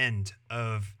opposite end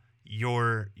of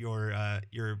your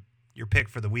pick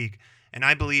for the week, and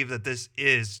I believe that this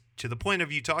is, to the point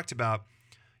of you talked about,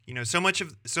 so much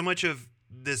of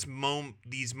these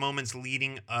moments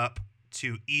leading up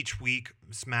to each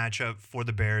week's matchup for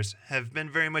the Bears have been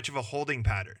very much of a holding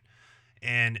pattern,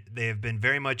 and they have been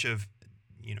very much of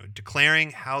declaring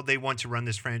how they want to run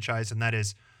this franchise, and that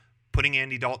is putting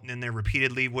Andy Dalton in there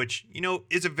repeatedly, which,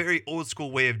 is a very old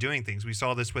school way of doing things. We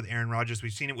saw this with Aaron Rodgers.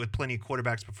 We've seen it with plenty of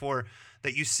quarterbacks before,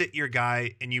 that you sit your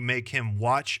guy and you make him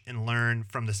watch and learn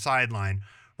from the sideline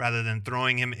rather than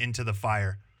throwing him into the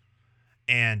fire.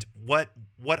 And what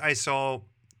I saw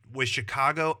with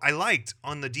Chicago, I liked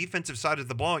on the defensive side of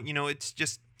the ball. It's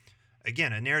just,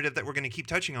 again, a narrative that we're going to keep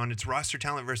touching on. It's roster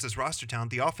talent versus roster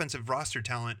talent. The offensive roster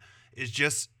talent is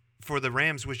just, for the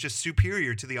Rams, was just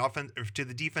superior to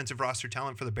the defensive roster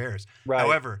talent for the Bears. Right.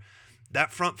 However,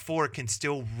 that front four can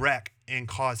still wreck and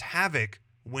cause havoc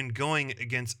when going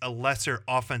against a lesser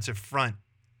offensive front,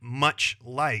 much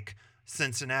like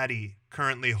Cincinnati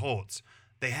currently holds.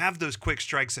 They have those quick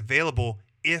strikes available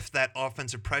if that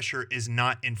offensive pressure is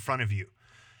not in front of you.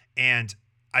 And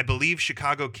I believe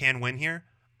Chicago can win here.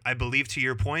 I believe, to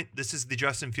your point, this is the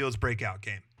Justin Fields breakout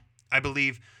game. I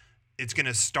believe it's going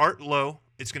to start low.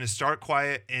 It's going to start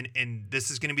quiet. And this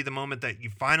is going to be the moment that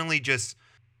you finally just,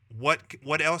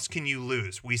 what else can you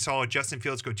lose? We saw Justin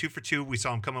Fields go 2 for 2. We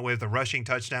saw him come away with a rushing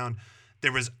touchdown.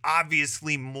 there was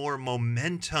obviously more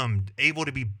momentum able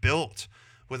to be built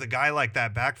with a guy like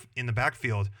that back in the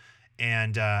backfield.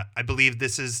 And I believe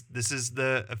this is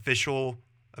the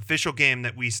official game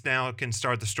that we now can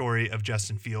start the story of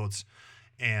Justin Fields,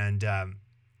 and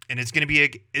it's going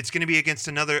to be against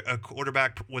a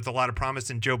quarterback with a lot of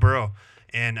promise in Joe Burrow,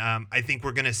 and I think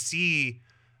we're going to see,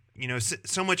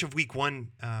 so much of Week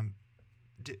 1.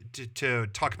 To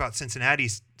talk about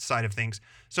Cincinnati's side of things,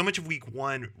 so much of Week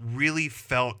 1 really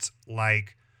felt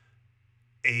like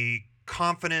a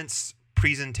confidence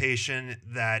presentation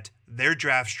that their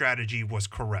draft strategy was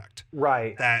correct.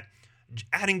 Right. That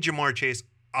adding Jamar Chase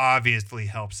obviously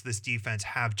helps this defense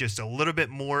have just a little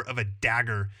bit more of a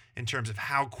dagger in terms of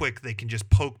how quick they can just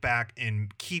poke back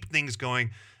and keep things going,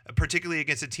 particularly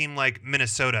against a team like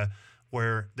Minnesota,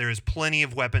 where there's plenty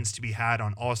of weapons to be had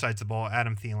on all sides of the ball,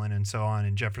 Adam Thielen and so on,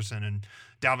 and Jefferson and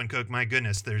Dalvin Cook. My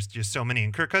goodness, there's just so many,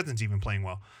 and Kirk Cousins even playing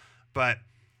well. But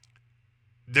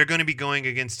they're going to be going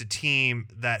against a team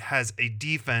that has a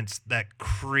defense that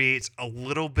creates a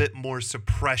little bit more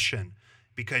suppression,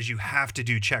 because you have to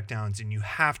do checkdowns and you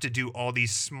have to do all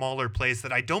these smaller plays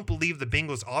that I don't believe the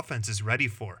Bengals offense is ready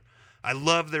for. I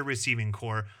love their receiving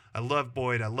core. I love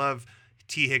Boyd. I love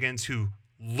T. Higgins, who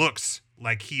looks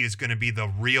like he is going to be the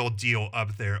real deal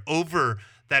up there over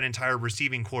that entire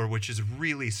receiving core, which is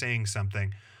really saying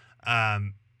something.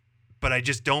 But I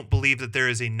just don't believe that there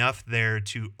is enough there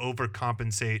to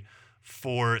overcompensate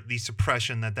for the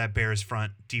suppression that Bears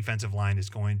front defensive line is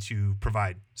going to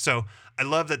provide. So I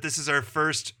love that this is our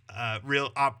first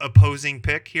real opposing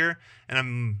pick here.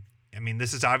 And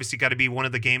this has obviously got to be one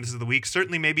of the games of the week,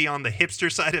 certainly maybe on the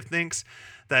hipster side of things,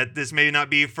 that this may not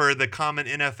be for the common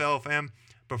NFL fan,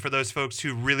 but for those folks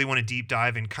who really want to deep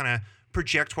dive and kind of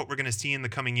project what we're going to see in the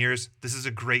coming years, this is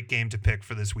a great game to pick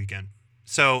for this weekend.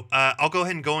 So I'll go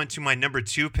ahead and go into my number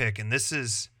 2 pick, and this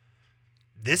is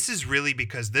really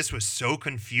because this was so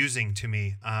confusing to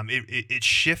me. It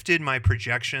shifted my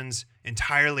projections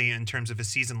entirely in terms of a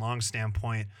season-long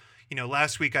standpoint.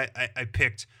 Last week I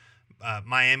picked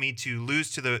Miami to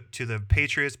lose to the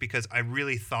Patriots because I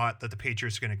really thought that the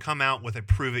Patriots were going to come out with a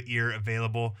prove-it year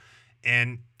available,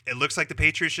 and it looks like the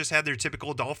Patriots just had their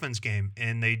typical Dolphins game,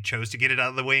 and they chose to get it out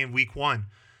of the way in Week 1.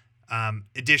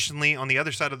 Additionally, on the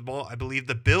other side of the ball, I believe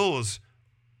the Bills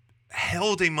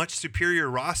held a much superior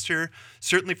roster,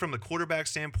 certainly from the quarterback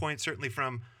standpoint, certainly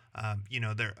from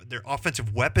their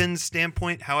offensive weapons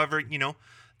standpoint. However,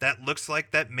 that looks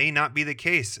like that may not be the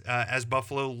case as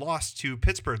Buffalo lost to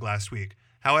Pittsburgh last week.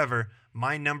 However,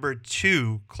 my number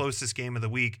 2 closest game of the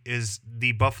week is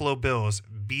the Buffalo Bills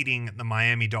beating the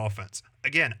Miami Dolphins.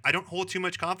 Again, I don't hold too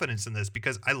much confidence in this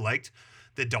because I liked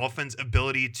the Dolphins'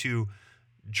 ability to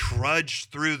trudge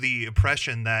through the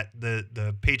oppression that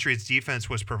the Patriots defense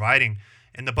was providing.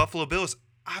 And the Buffalo Bills,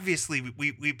 obviously,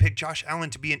 we picked Josh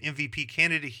Allen to be an MVP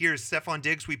candidate here. Stephon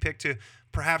Diggs, we picked to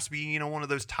perhaps be, one of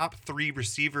those top 3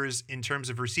 receivers in terms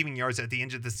of receiving yards at the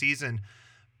end of the season.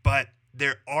 But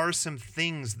there are some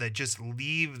things that just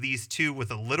leave these two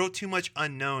with a little too much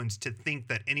unknowns to think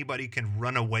that anybody can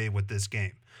run away with this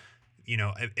game.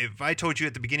 If I told you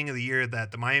at the beginning of the year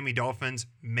that the Miami Dolphins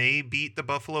may beat the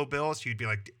Buffalo Bills, you'd be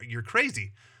like, you're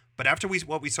crazy. But after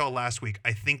what we saw last week,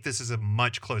 I think this is a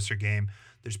much closer game.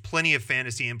 There's plenty of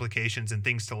fantasy implications and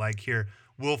things to like here.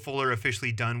 Will Fuller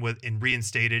officially done with and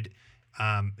reinstated.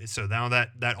 So now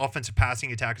that offensive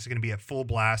passing attack is going to be at full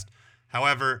blast.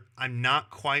 However, I'm not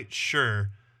quite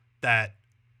sure that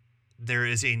there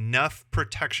is enough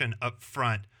protection up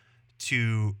front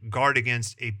to guard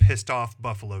against a pissed off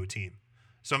Buffalo team.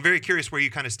 So I'm very curious where you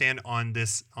kind of stand on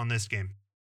this game.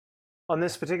 On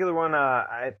this particular one,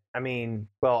 I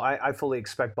fully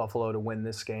expect Buffalo to win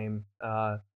this game.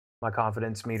 My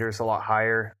confidence meter is a lot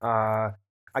higher.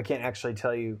 I can't actually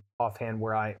tell you offhand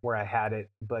where I had it,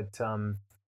 but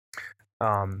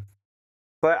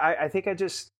I think I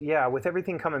just, with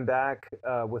everything coming back,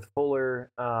 with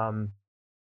Fuller, the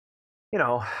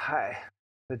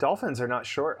Dolphins are not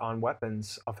short on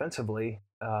weapons offensively.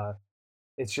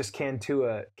 It's just can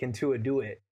Tua do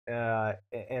it,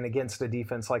 and against a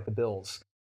defense like the Bills.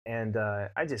 And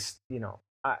I just,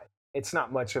 it's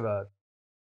not much of a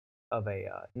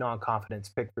non-confidence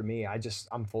pick for me.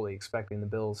 I'm fully expecting the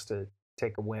Bills to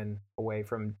take a win away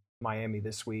from Miami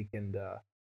this week, and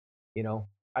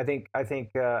I think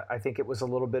it was a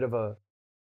little bit of a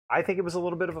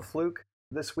fluke,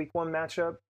 this Week 1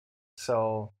 matchup.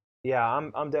 So yeah,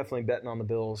 I'm definitely betting on the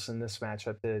Bills in this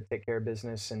matchup to take care of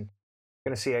business, and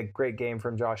going to see a great game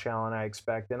from Josh Allen. I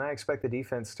expect the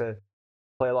defense to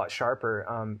play a lot sharper.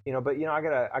 But I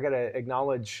gotta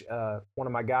acknowledge one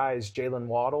of my guys, Jalen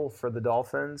Waddle for the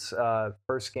Dolphins.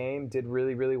 First game did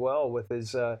really really well with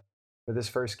his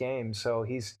first game. So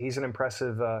he's an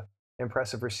impressive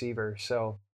receiver.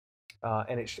 So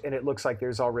and it looks like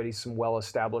there's already some well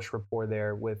established rapport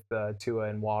there with Tua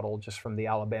and Waddle just from the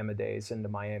Alabama days into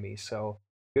Miami. So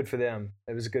good for them.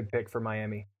 It was a good pick for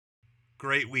Miami.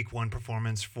 Great week one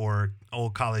performance for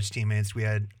old college teammates. We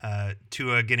had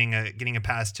Tua getting a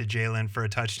pass to Jalen for a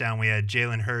touchdown. We had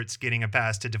Jalen Hurts getting a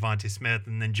pass to Devontae Smith,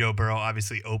 and then Joe Burrow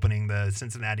obviously opening the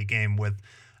Cincinnati game with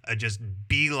a just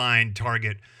beeline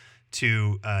target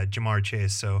to Jamar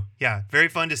Chase. So yeah, very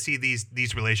fun to see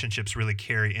these relationships really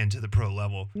carry into the pro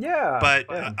level. Yeah. But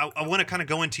I want to kind of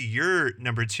go into your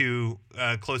number two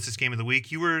closest game of the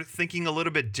week. You were thinking a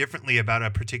little bit differently about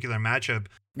a particular matchup.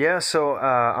 Yeah, so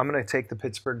I'm going to take the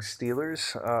Pittsburgh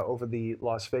Steelers over the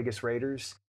Las Vegas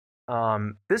Raiders.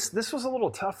 This was a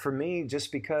little tough for me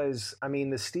just because, I mean,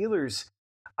 the Steelers,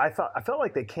 I felt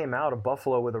like they came out of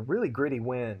Buffalo with a really gritty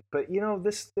win. But,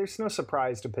 there's no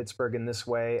surprise to Pittsburgh in this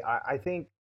way. I think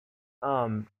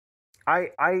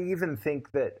I even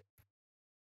think that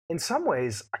in some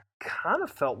ways I kind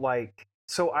of felt like,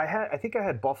 so I think I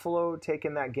had Buffalo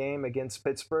taking that game against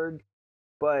Pittsburgh,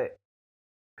 but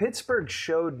Pittsburgh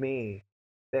showed me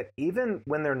that even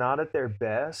when they're not at their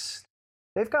best,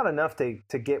 they've got enough to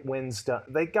get wins done.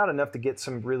 They got enough to get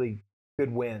some really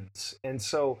good wins. And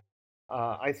so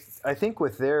I think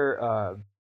with their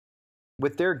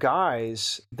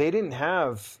guys, they didn't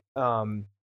have a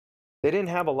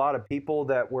lot of people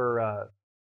that were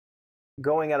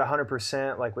going at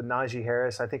 100%. Like with Najee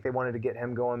Harris, I think they wanted to get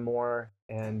him going more.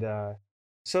 And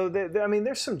so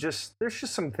there's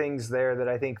just some things there that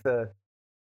I think that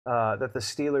the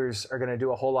Steelers are going to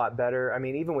do a whole lot better. I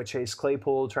mean, even with Chase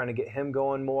Claypool, trying to get him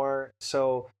going more.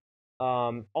 So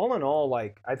all in all,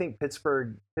 like, I think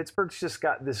Pittsburgh's just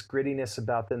got this grittiness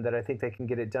about them that I think they can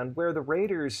get it done, where the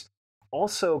Raiders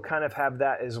also kind of have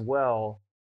that as well.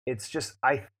 It's just,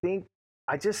 I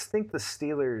just think the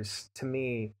Steelers, to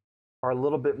me, are a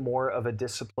little bit more of a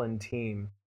disciplined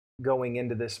team going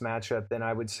into this matchup than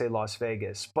I would say Las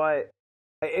Vegas. But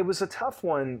it was a tough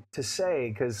one to say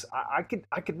because I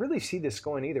could really see this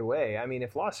going either way. I mean,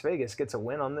 if Las Vegas gets a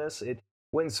win on this, it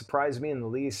wouldn't surprise me in the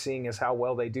least, seeing as how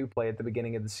well they do play at the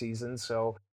beginning of the season.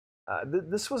 So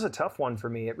this was a tough one for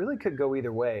me. It really could go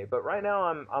either way. But right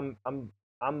now,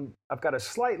 I've got a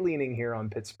slight leaning here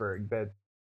on Pittsburgh that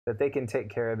they can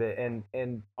take care of it.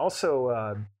 And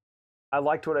also, I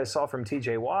liked what I saw from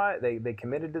T.J. Watt. They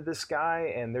committed to this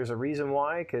guy, and there's a reason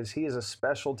why, because he is a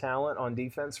special talent on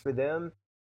defense for them.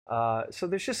 So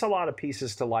there's just a lot of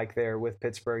pieces to like there with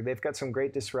Pittsburgh. They've got some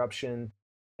great disruption,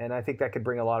 and I think that could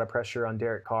bring a lot of pressure on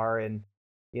Derek Carr. And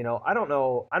I don't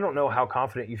know how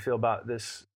confident you feel about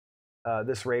this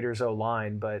Raiders O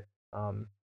line, but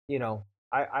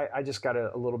I just got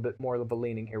a little bit more of a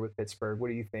leaning here with Pittsburgh. What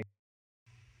do you think?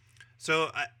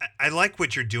 So I like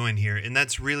what you're doing here, and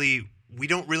that's really, we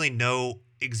don't really know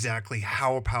exactly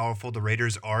how powerful the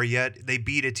Raiders are yet. They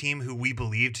beat a team who we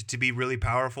believed to be really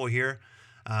powerful here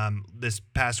this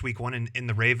past week one in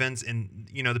the Ravens, and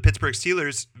the Pittsburgh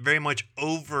Steelers very much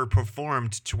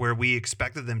overperformed to where we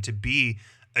expected them to be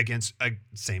against a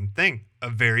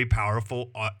very powerful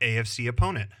AFC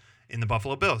opponent in the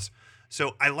Buffalo Bills.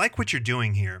 So I like what you're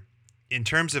doing here in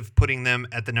terms of putting them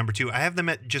at the number 2. I have them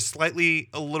at just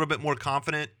a little bit more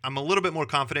confident. I'm a little bit more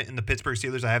confident in the Pittsburgh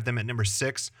Steelers. I have them at number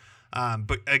 6,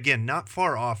 but again, not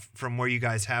far off from where you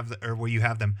guys have where you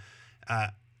have them.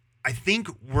 I think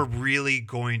we're really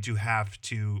going to have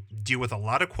to deal with a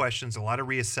lot of questions, a lot of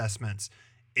reassessments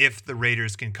if the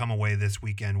Raiders can come away this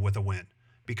weekend with a win,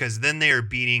 because then they are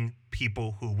beating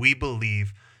people who we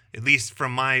believe, at least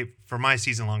from my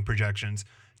season-long projections,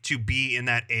 to be in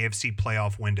that AFC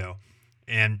playoff window.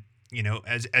 And,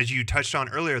 as you touched on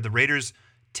earlier, the Raiders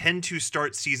tend to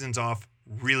start seasons off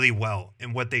really well,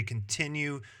 and what they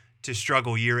continue to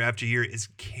struggle year after year is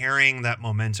carrying that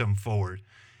momentum forward.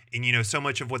 And, so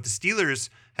much of what the Steelers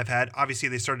have had, obviously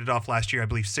they started off last year, I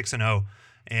believe 6-0,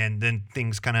 and then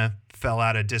things kind of fell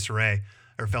into disarray.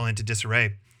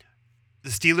 The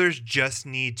Steelers just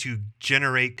need to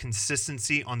generate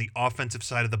consistency on the offensive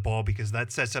side of the ball, because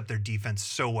that sets up their defense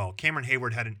so well. Cameron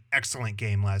Hayward had an excellent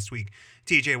game last week.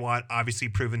 TJ Watt obviously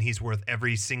proven he's worth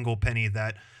every single penny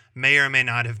that may or may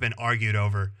not have been argued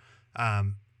over.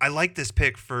 I like this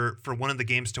pick for one of the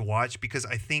games to watch, because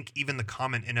I think even the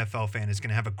common NFL fan is going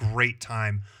to have a great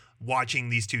time watching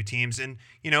these two teams. And,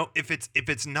 if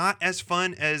it's not as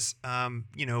fun as,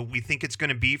 we think it's going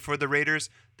to be for the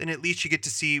Raiders, then at least you get to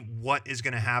see what is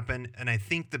going to happen. And I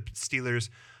think the Steelers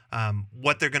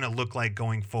what they're going to look like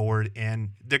going forward, and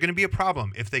they're going to be a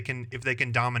problem if they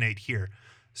can dominate here.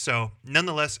 So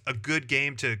nonetheless, a good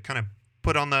game to kind of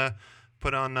put on the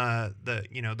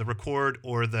the record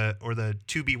or the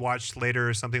to be watched later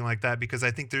or something like that, because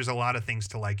I think there's a lot of things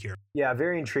to like here. Yeah,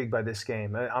 very intrigued by this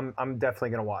game. I'm definitely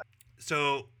going to watch.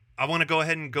 So I want to go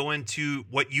ahead and go into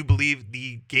what you believe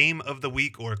the game of the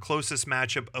week or closest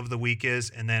matchup of the week is,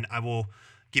 and then I will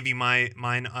give you mine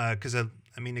because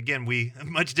I mean, again, we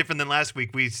much different than last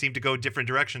week. We seem to go different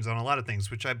directions on a lot of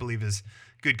things, which I believe is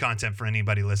good content for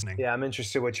anybody listening. Yeah, I'm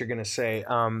interested what you're going to say.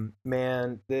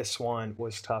 Man, this one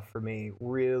was tough for me.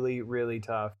 Really, really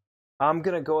tough. I'm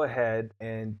going to go ahead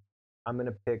and I'm going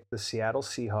to pick the Seattle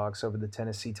Seahawks over the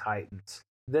Tennessee Titans.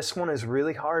 This one is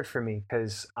really hard for me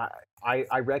because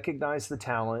I recognize the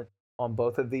talent on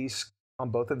both of these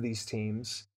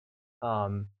teams.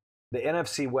 The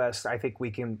NFC West, I think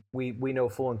we know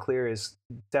full and clear, is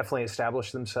definitely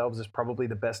established themselves as probably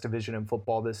the best division in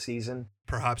football this season.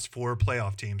 Perhaps 4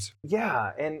 playoff teams.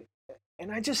 Yeah, and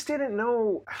I just didn't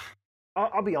know.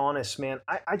 I'll be honest, man.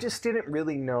 I just didn't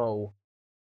really know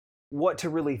what to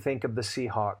really think of the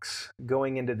Seahawks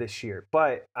going into this year.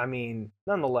 But I mean,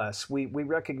 nonetheless, we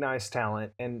recognize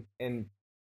talent, and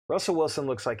Russell Wilson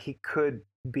looks like he could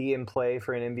be in play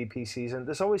for an MVP season.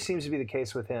 This always seems to be the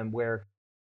case with him, where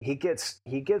he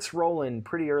gets rolling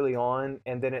pretty early on,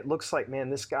 and then it looks like, man,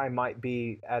 this guy might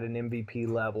be at an MVP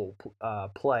level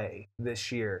play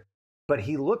this year. But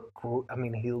he looked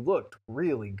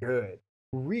really good,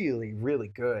 really, really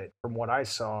good from what I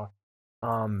saw.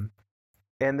 And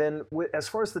then as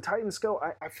far as the Titans go,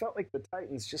 I felt like the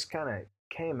Titans just kind of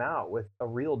came out with a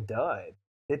real dud.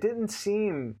 It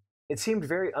seemed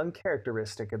very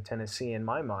uncharacteristic of Tennessee in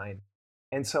my mind.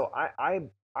 And so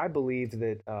I believe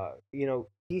that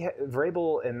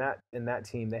Vrabel and that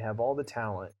team, they have all the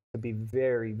talent to be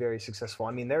very, very successful.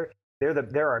 I mean, they're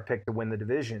our pick to win the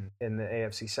division in the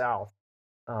AFC South.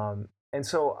 And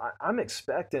so I'm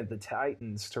expectant the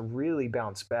Titans to really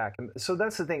bounce back. And so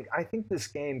that's the thing. I think this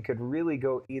game could really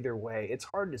go either way. It's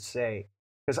hard to say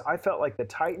because I felt like the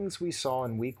Titans we saw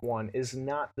in week 1 is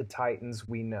not the Titans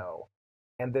we know.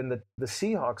 And then the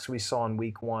Seahawks we saw in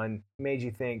week 1 made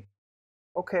you think,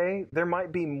 okay, there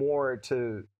might be more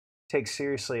to take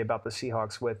seriously about the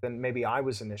Seahawks with than maybe I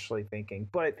was initially thinking.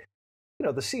 But,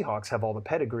 the Seahawks have all the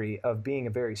pedigree of being a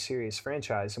very serious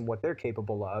franchise and what they're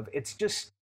capable of. It's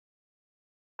just,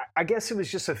 I guess it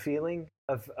was just a feeling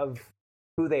of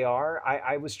who they are.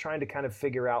 I was trying to kind of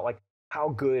figure out, like, how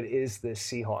good is this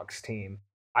Seahawks team?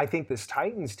 I think this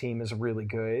Titans team is really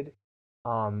good.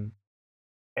 And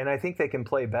I think they can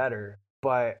play better,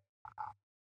 but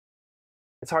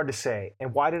it's hard to say.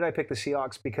 And why did I pick the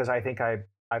Seahawks? Because I think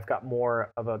I've got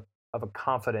more of a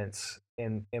confidence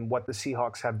in what the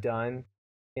Seahawks have done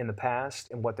in the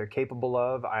past and what they're capable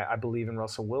of. I believe in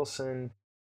Russell Wilson.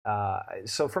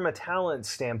 So from a talent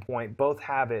standpoint, both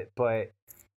have it, but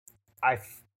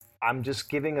I'm just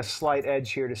giving a slight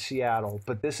edge here to Seattle.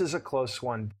 But this is a close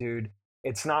one, dude.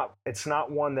 It's not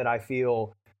one that I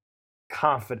feel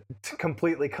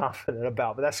completely confident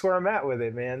about, but that's where I'm at with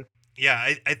it, man.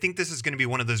 Yeah, I think this is going to be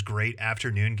one of those great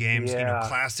afternoon games,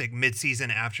 classic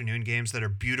midseason afternoon games that are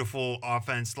beautiful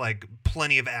offense, like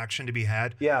plenty of action to be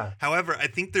had. Yeah. However, I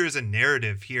think there's a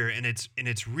narrative here, and it's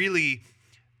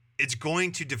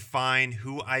going to define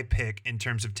who I pick in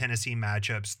terms of Tennessee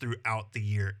matchups throughout the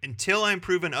year until I'm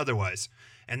proven otherwise.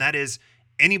 And that is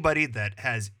anybody that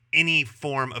has any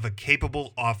form of a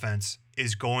capable offense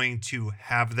is going to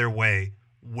have their way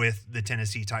with the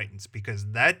Tennessee Titans,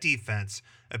 because that defense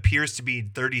appears to be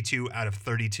 32 out of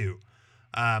 32.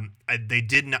 I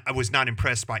was not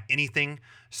impressed by anything.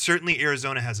 Certainly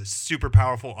Arizona has a super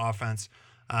powerful offense,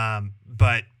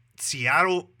 but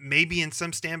Seattle maybe in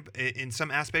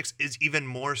some aspects is even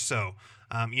more so.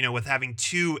 With having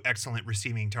 2 excellent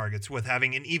receiving targets, with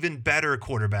having an even better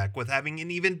quarterback, with having an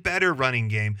even better running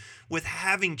game, with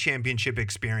having championship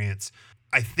experience.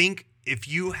 I think if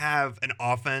you have an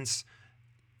offense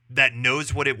that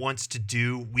knows what it wants to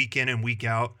do week in and week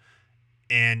out,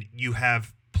 and you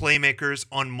have playmakers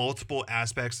on multiple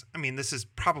aspects, I mean, this is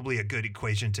probably a good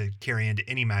equation to carry into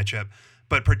any matchup,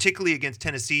 but particularly against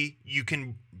Tennessee, you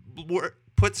can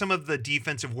put some of the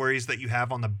defensive worries that you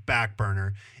have on the back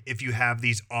burner if you have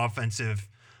these offensive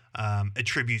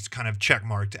attributes kind of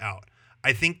checkmarked out.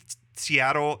 I think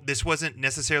Seattle, this wasn't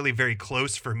necessarily very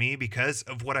close for me because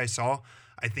of what I saw.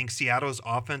 I think Seattle's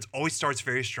offense always starts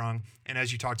very strong, and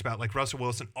as you talked about, like Russell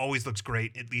Wilson always looks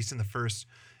great, at least in the first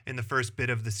bit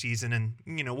of the season. And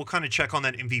we'll kind of check on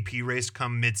that MVP race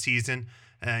come midseason,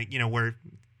 where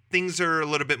things are a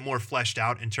little bit more fleshed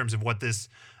out in terms of what this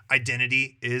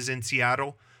identity is in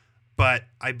Seattle. but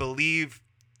I believe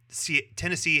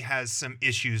Tennessee has some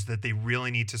issues that they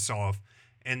really need to solve,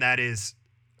 and that is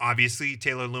obviously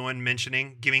Taylor Lewin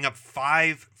mentioning giving up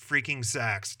 5 freaking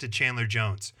sacks to Chandler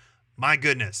Jones. My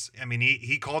goodness. I mean,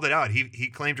 he called it out. He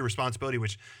claimed a responsibility,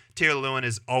 which Taylor Lewin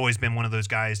has always been one of those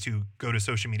guys to go to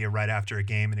social media right after a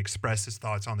game and express his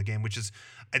thoughts on the game, which is,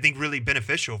 I think, really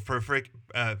beneficial for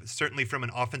certainly from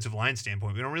an offensive line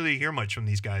standpoint. We don't really hear much from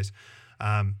these guys.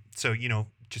 So,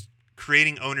 just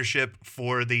creating ownership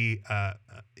for the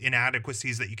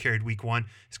inadequacies that you carried week 1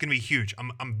 is going to be huge.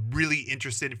 I'm really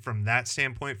interested from that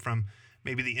standpoint, from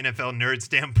maybe the NFL nerd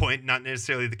standpoint, not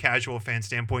necessarily the casual fan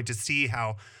standpoint, to see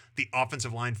how the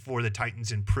offensive line for the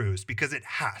Titans improves, because it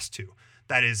has to.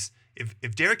 That is,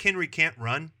 if Derrick Henry can't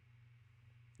run,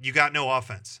 you got no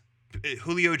offense.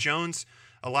 Julio Jones,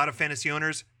 a lot of fantasy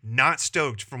owners, not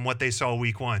stoked from what they saw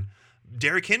week 1.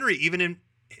 Derrick Henry,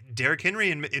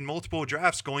 in multiple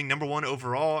drafts, going number 1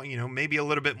 overall, maybe a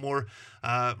little bit more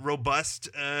robust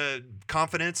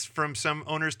confidence from some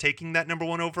owners taking that number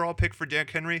 1 overall pick for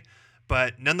Derrick Henry.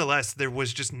 But nonetheless, there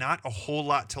was just not a whole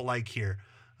lot to like here.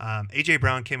 A.J.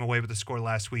 Brown came away with a score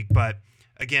last week, but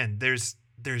again, there's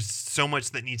so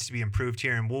much that needs to be improved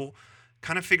here, and we'll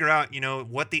kind of figure out,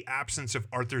 what the absence of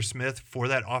Arthur Smith for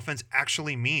that offense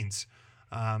actually means.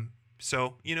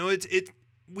 So,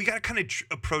 we got to kind of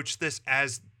approach this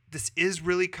as this is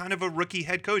really kind of a rookie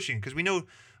head coaching, because we know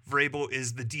Vrabel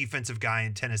is the defensive guy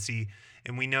in Tennessee,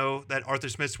 and we know that Arthur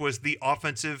Smith was the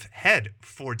offensive head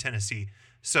for Tennessee.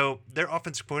 So their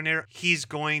offensive coordinator, he's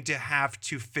going to have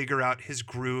to figure out his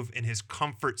groove and his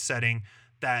comfort setting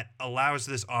that allows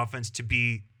this offense to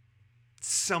be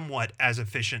somewhat as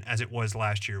efficient as it was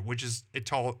last year, which is a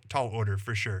tall order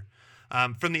for sure.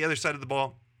 From the other side of the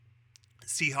ball,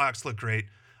 Seahawks look great.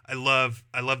 I love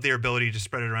their ability to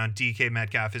spread it around. DK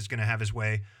Metcalf is going to have his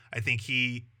way. I think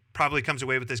he probably comes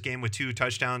away with this game with 2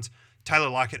 touchdowns. Tyler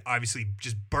Lockett obviously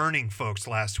just burning folks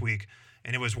last week,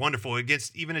 and it was wonderful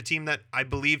against even a team that I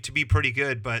believe to be pretty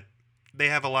good, but they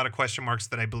have a lot of question marks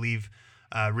that I believe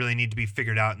really need to be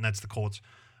figured out, and that's the Colts.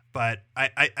 But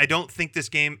I don't think this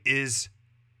game is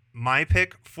my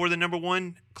pick for the number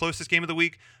 1 closest game of the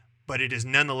week, but it is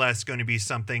nonetheless going to be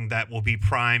something that will be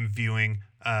prime viewing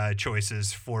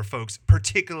choices for folks,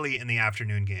 particularly in the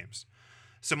afternoon games.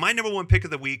 So my number 1 pick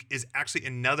of the week is actually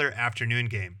another afternoon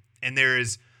game, and there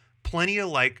is plenty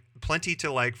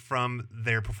to like from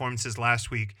their performances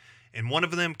last week. And one of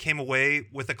them came away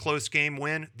with a close game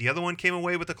win. The other one came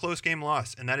away with a close game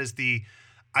loss. And that is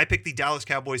I picked the Dallas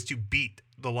Cowboys to beat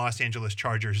the Los Angeles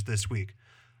Chargers this week.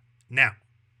 Now,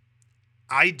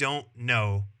 I don't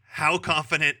know how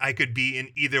confident I could be in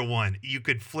either one. You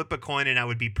could flip a coin and I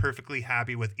would be perfectly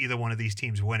happy with either one of these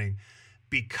teams winning,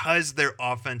 because their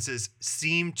offenses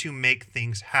seem to make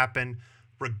things happen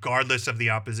regardless of the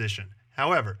opposition.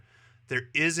 However, there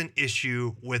is an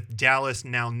issue with Dallas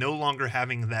now no longer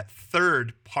having that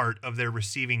third part of their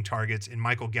receiving targets in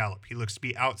Michael Gallup. He looks to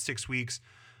be out 6 weeks,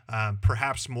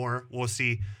 perhaps more. We'll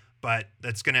see. But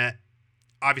that's going to,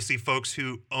 obviously, folks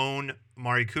who own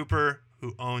Amari Cooper,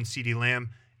 who own CeeDee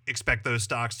Lamb, expect those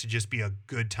stocks to just be a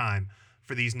good time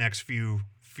for these next few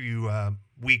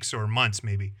weeks or months,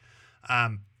 maybe.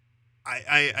 I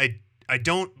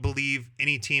don't believe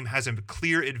any team has a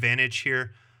clear advantage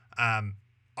here.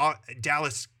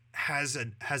 Dallas has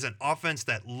an offense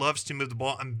that loves to move the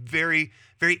ball. I'm very,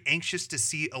 very anxious to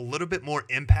see a little bit more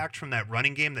impact from that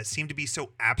running game that seemed to be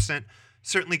so absent.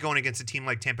 Certainly going against a team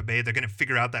like Tampa Bay, they're going to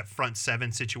figure out that front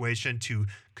 7 situation to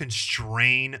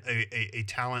constrain a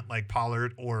talent like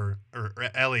Pollard or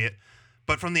Elliott.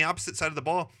 But from the opposite side of the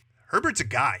ball, Herbert's a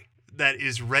guy that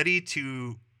is ready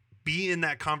to be in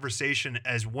that conversation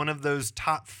as one of those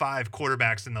top 5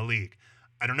 quarterbacks in the league.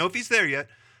 I don't know if he's there yet,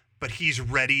 but he's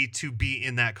ready to be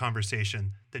in that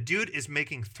conversation. The dude is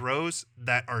making throws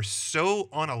that are so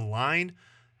on a line,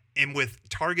 and with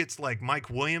targets like Mike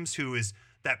Williams, who is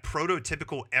that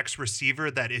prototypical X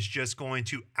receiver that is just going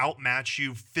to outmatch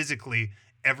you physically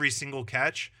every single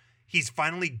catch. He's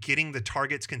finally getting the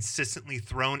targets consistently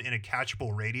thrown in a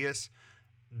catchable radius.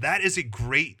 That is a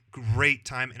great, great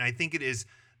time, and I think it is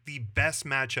the best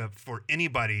matchup for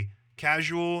anybody,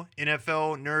 casual,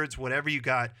 NFL, nerds, whatever you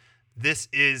got. This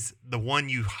is the one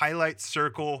you highlight,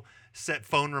 circle, set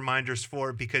phone reminders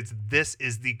for, because this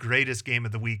is the greatest game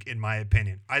of the week, in my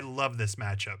opinion. I love this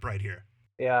matchup right here.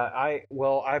 Yeah,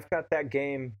 I've got that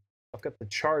game. I've got the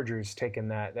Chargers taking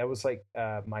that. That was like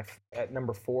my at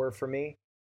number 4 for me.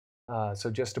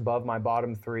 So just above my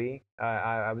bottom 3.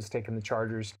 I was taking the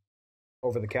Chargers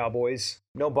over the Cowboys.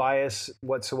 No bias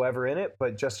whatsoever in it,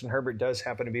 but Justin Herbert does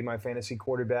happen to be my fantasy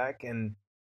quarterback, and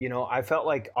I felt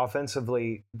like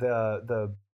offensively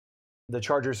the the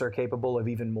Chargers are capable of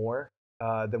even more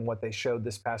than what they showed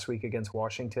this past week against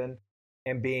Washington,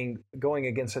 and going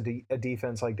against a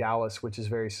defense like Dallas, which is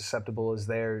very susceptible as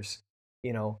theirs.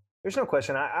 There's no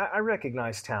question. I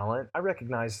recognize talent. I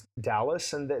recognize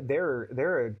Dallas, and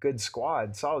they're a good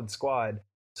squad, solid squad.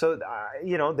 So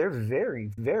they're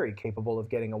very, very capable of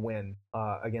getting a win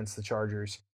against the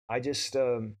Chargers. I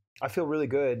feel really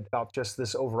good about just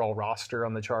this overall roster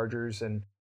on the Chargers and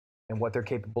what they're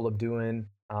capable of doing.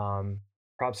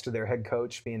 Props to their head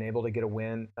coach being able to get a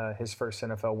win, his first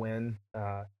NFL win.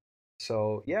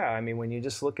 So yeah, I mean, when you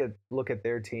just look at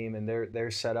their team and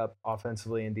their setup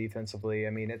offensively and defensively, I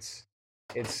mean, it's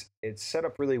set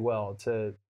up really well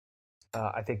to,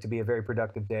 I think, to be a very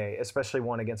productive day, especially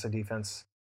one against a defense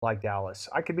like Dallas.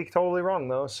 I could be totally wrong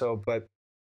though. So, but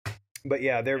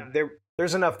yeah,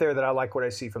 there's enough there that I like what I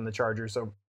see from the Chargers,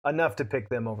 so enough to pick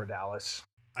them over Dallas.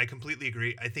 I completely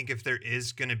agree. I think if there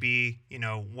is going to be,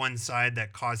 one side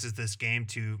that causes this game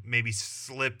to maybe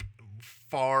slip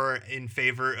far in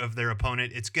favor of their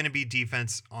opponent, it's going to be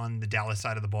defense on the Dallas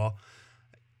side of the ball.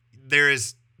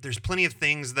 There's plenty of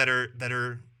things that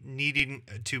are needing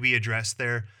to be addressed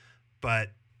there,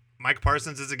 but Mike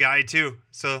Parsons is a guy too.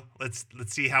 So let's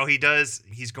see how he does.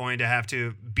 He's going to have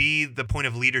to be the point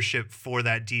of leadership for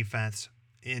that defense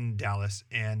in Dallas.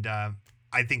 And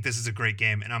I think this is a great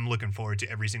game, and I'm looking forward to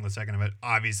every single second of it.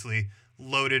 Obviously,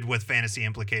 loaded with fantasy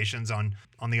implications on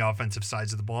the offensive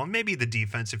sides of the ball, and maybe the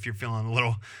defense if you're feeling a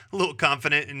little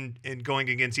confident in going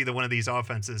against either one of these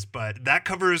offenses. But that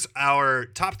covers our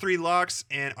top 3 locks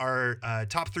and our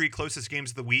top 3 closest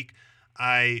games of the week.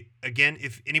 Again,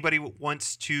 if anybody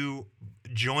wants to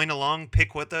join along,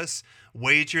 pick with us,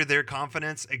 wager their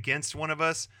confidence against one of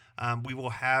us, we will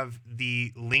have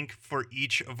the link for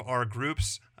each of our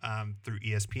groups through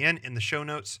ESPN in the show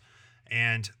notes,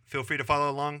 and feel free to follow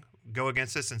along, go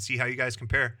against us, and see how you guys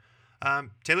compare.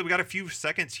 Taylor, we got a few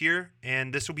seconds here,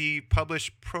 and this will be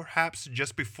published perhaps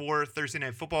just before Thursday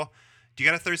Night Football. Do you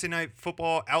got a Thursday Night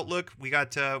Football outlook? We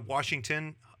got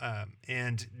Washington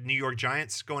and New York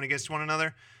Giants going against one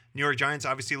another. New York Giants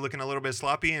obviously looking a little bit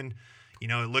sloppy, and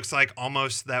it looks like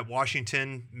almost that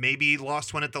Washington maybe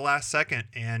lost one at the last second,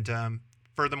 and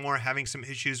furthermore having some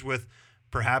issues with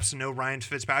perhaps no Ryan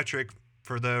Fitzpatrick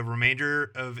for the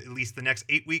remainder of at least the next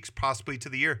 8 weeks, possibly to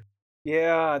the year.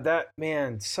 Yeah,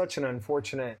 such an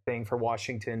unfortunate thing for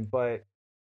Washington. But,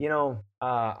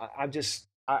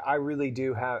 I really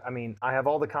do have, I have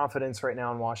all the confidence right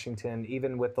now in Washington,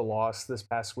 even with the loss this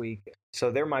past week.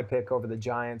 So they're my pick over the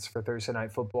Giants for Thursday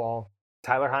Night Football.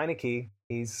 Tyler Heineke,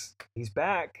 he's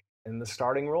back in the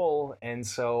starting role. And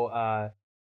so,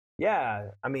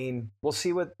 we'll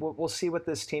see what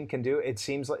this team can do. It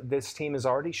seems like this team has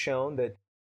already shown that,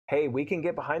 hey, we can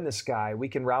get behind this guy. We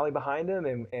can rally behind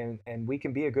him, and we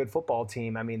can be a good football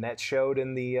team. I mean, that showed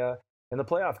in the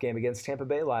playoff game against Tampa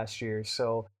Bay last year.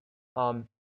 So,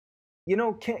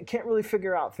 can't really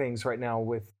figure out things right now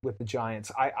with the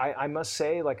Giants. I must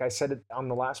say, like I said it on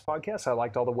the last podcast, I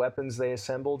liked all the weapons they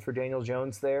assembled for Daniel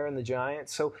Jones there and the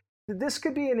Giants. So this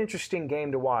could be an interesting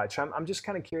game to watch. I'm just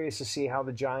kind of curious to see how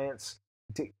the Giants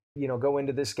go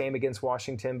into this game against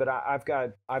Washington. But I've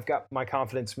got my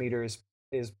confidence meter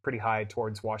is pretty high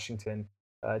towards Washington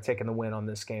taking the win on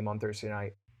this game on Thursday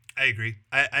night. I agree.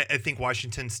 I think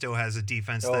Washington still has a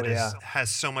defense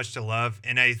has so much to love,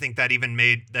 and I think that even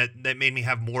made me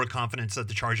have more confidence that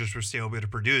the Chargers were still able to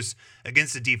produce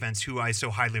against a defense who I so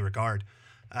highly regard.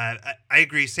 I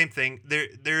agree. Same thing.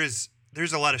 There's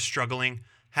a lot of struggling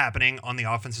happening on the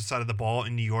offensive side of the ball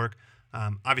in New York.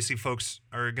 Obviously, folks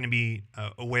are going to be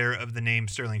aware of the name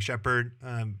Sterling Shepard.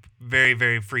 Very,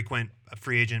 very frequent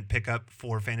free agent pickup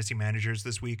for fantasy managers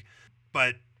this week.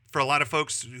 But for a lot of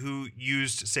folks who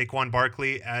used Saquon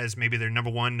Barkley as maybe their number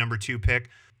 1, number 2 pick,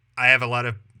 I have a lot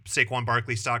of Saquon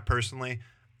Barkley stock personally.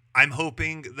 I'm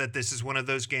hoping that this is one of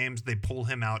those games they pull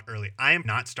him out early. I am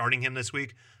not starting him this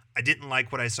week. I didn't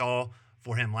like what I saw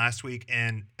for him last week,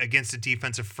 and against a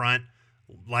defensive front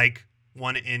like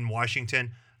one in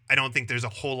Washington, I don't think there's a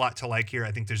whole lot to like here.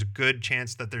 I think there's a good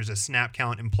chance that there's a snap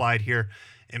count implied here,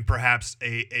 and perhaps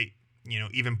a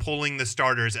even pulling the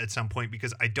starters at some point,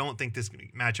 because I don't think this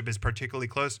matchup is particularly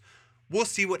close. We'll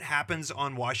see what happens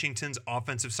on Washington's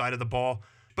offensive side of the ball,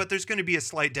 but there's going to be a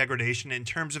slight degradation in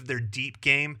terms of their deep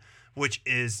game, which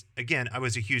is, again, I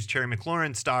was a huge Terry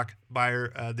McLaurin stock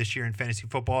buyer this year in fantasy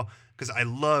football because I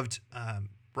loved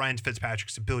Ryan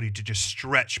Fitzpatrick's ability to just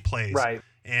stretch plays. Right.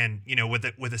 And,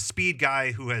 with a speed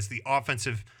guy who has the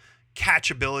offensive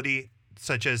catchability,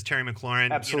 such as Terry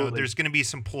McLaurin, Absolutely. There's going to be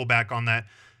some pullback on that.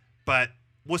 But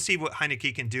we'll see what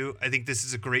Heineke can do. I think this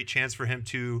is a great chance for him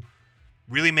to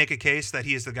really make a case that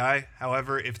he is the guy.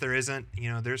 However, if there isn't,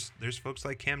 there's folks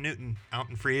like Cam Newton out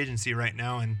in free agency right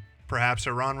now, and perhaps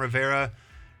a Ron Rivera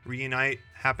reunite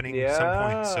happening at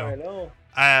some point. So I know.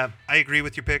 I agree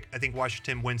with your pick. I think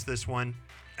Washington wins this one.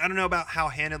 I don't know about how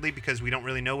handedly because we don't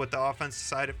really know what the offensive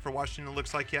side for Washington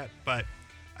looks like yet, but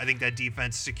I think that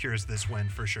defense secures this win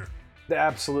for sure.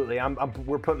 Absolutely.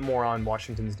 We're putting more on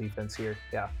Washington's defense here.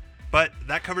 Yeah. But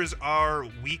that covers our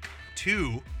week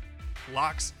 2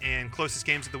 locks and closest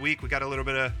games of the week. We got a little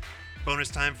bit of bonus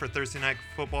time for Thursday night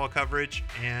football coverage,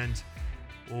 and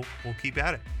we'll keep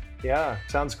at it. Yeah,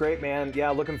 sounds great, man.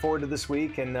 Yeah, looking forward to this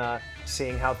week and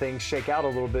seeing how things shake out a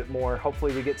little bit more.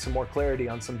 Hopefully we get some more clarity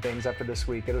on some things after this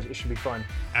week. It should be fun.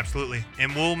 Absolutely.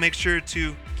 And we'll make sure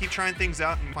to keep trying things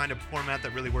out and find a format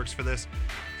that really works for this.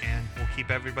 And we'll keep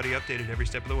everybody updated every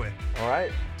step of the way. All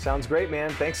right. Sounds great,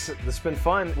 man. Thanks. This has been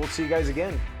fun. We'll see you guys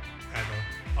again. All right,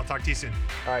 I'll talk to you soon.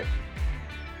 All right.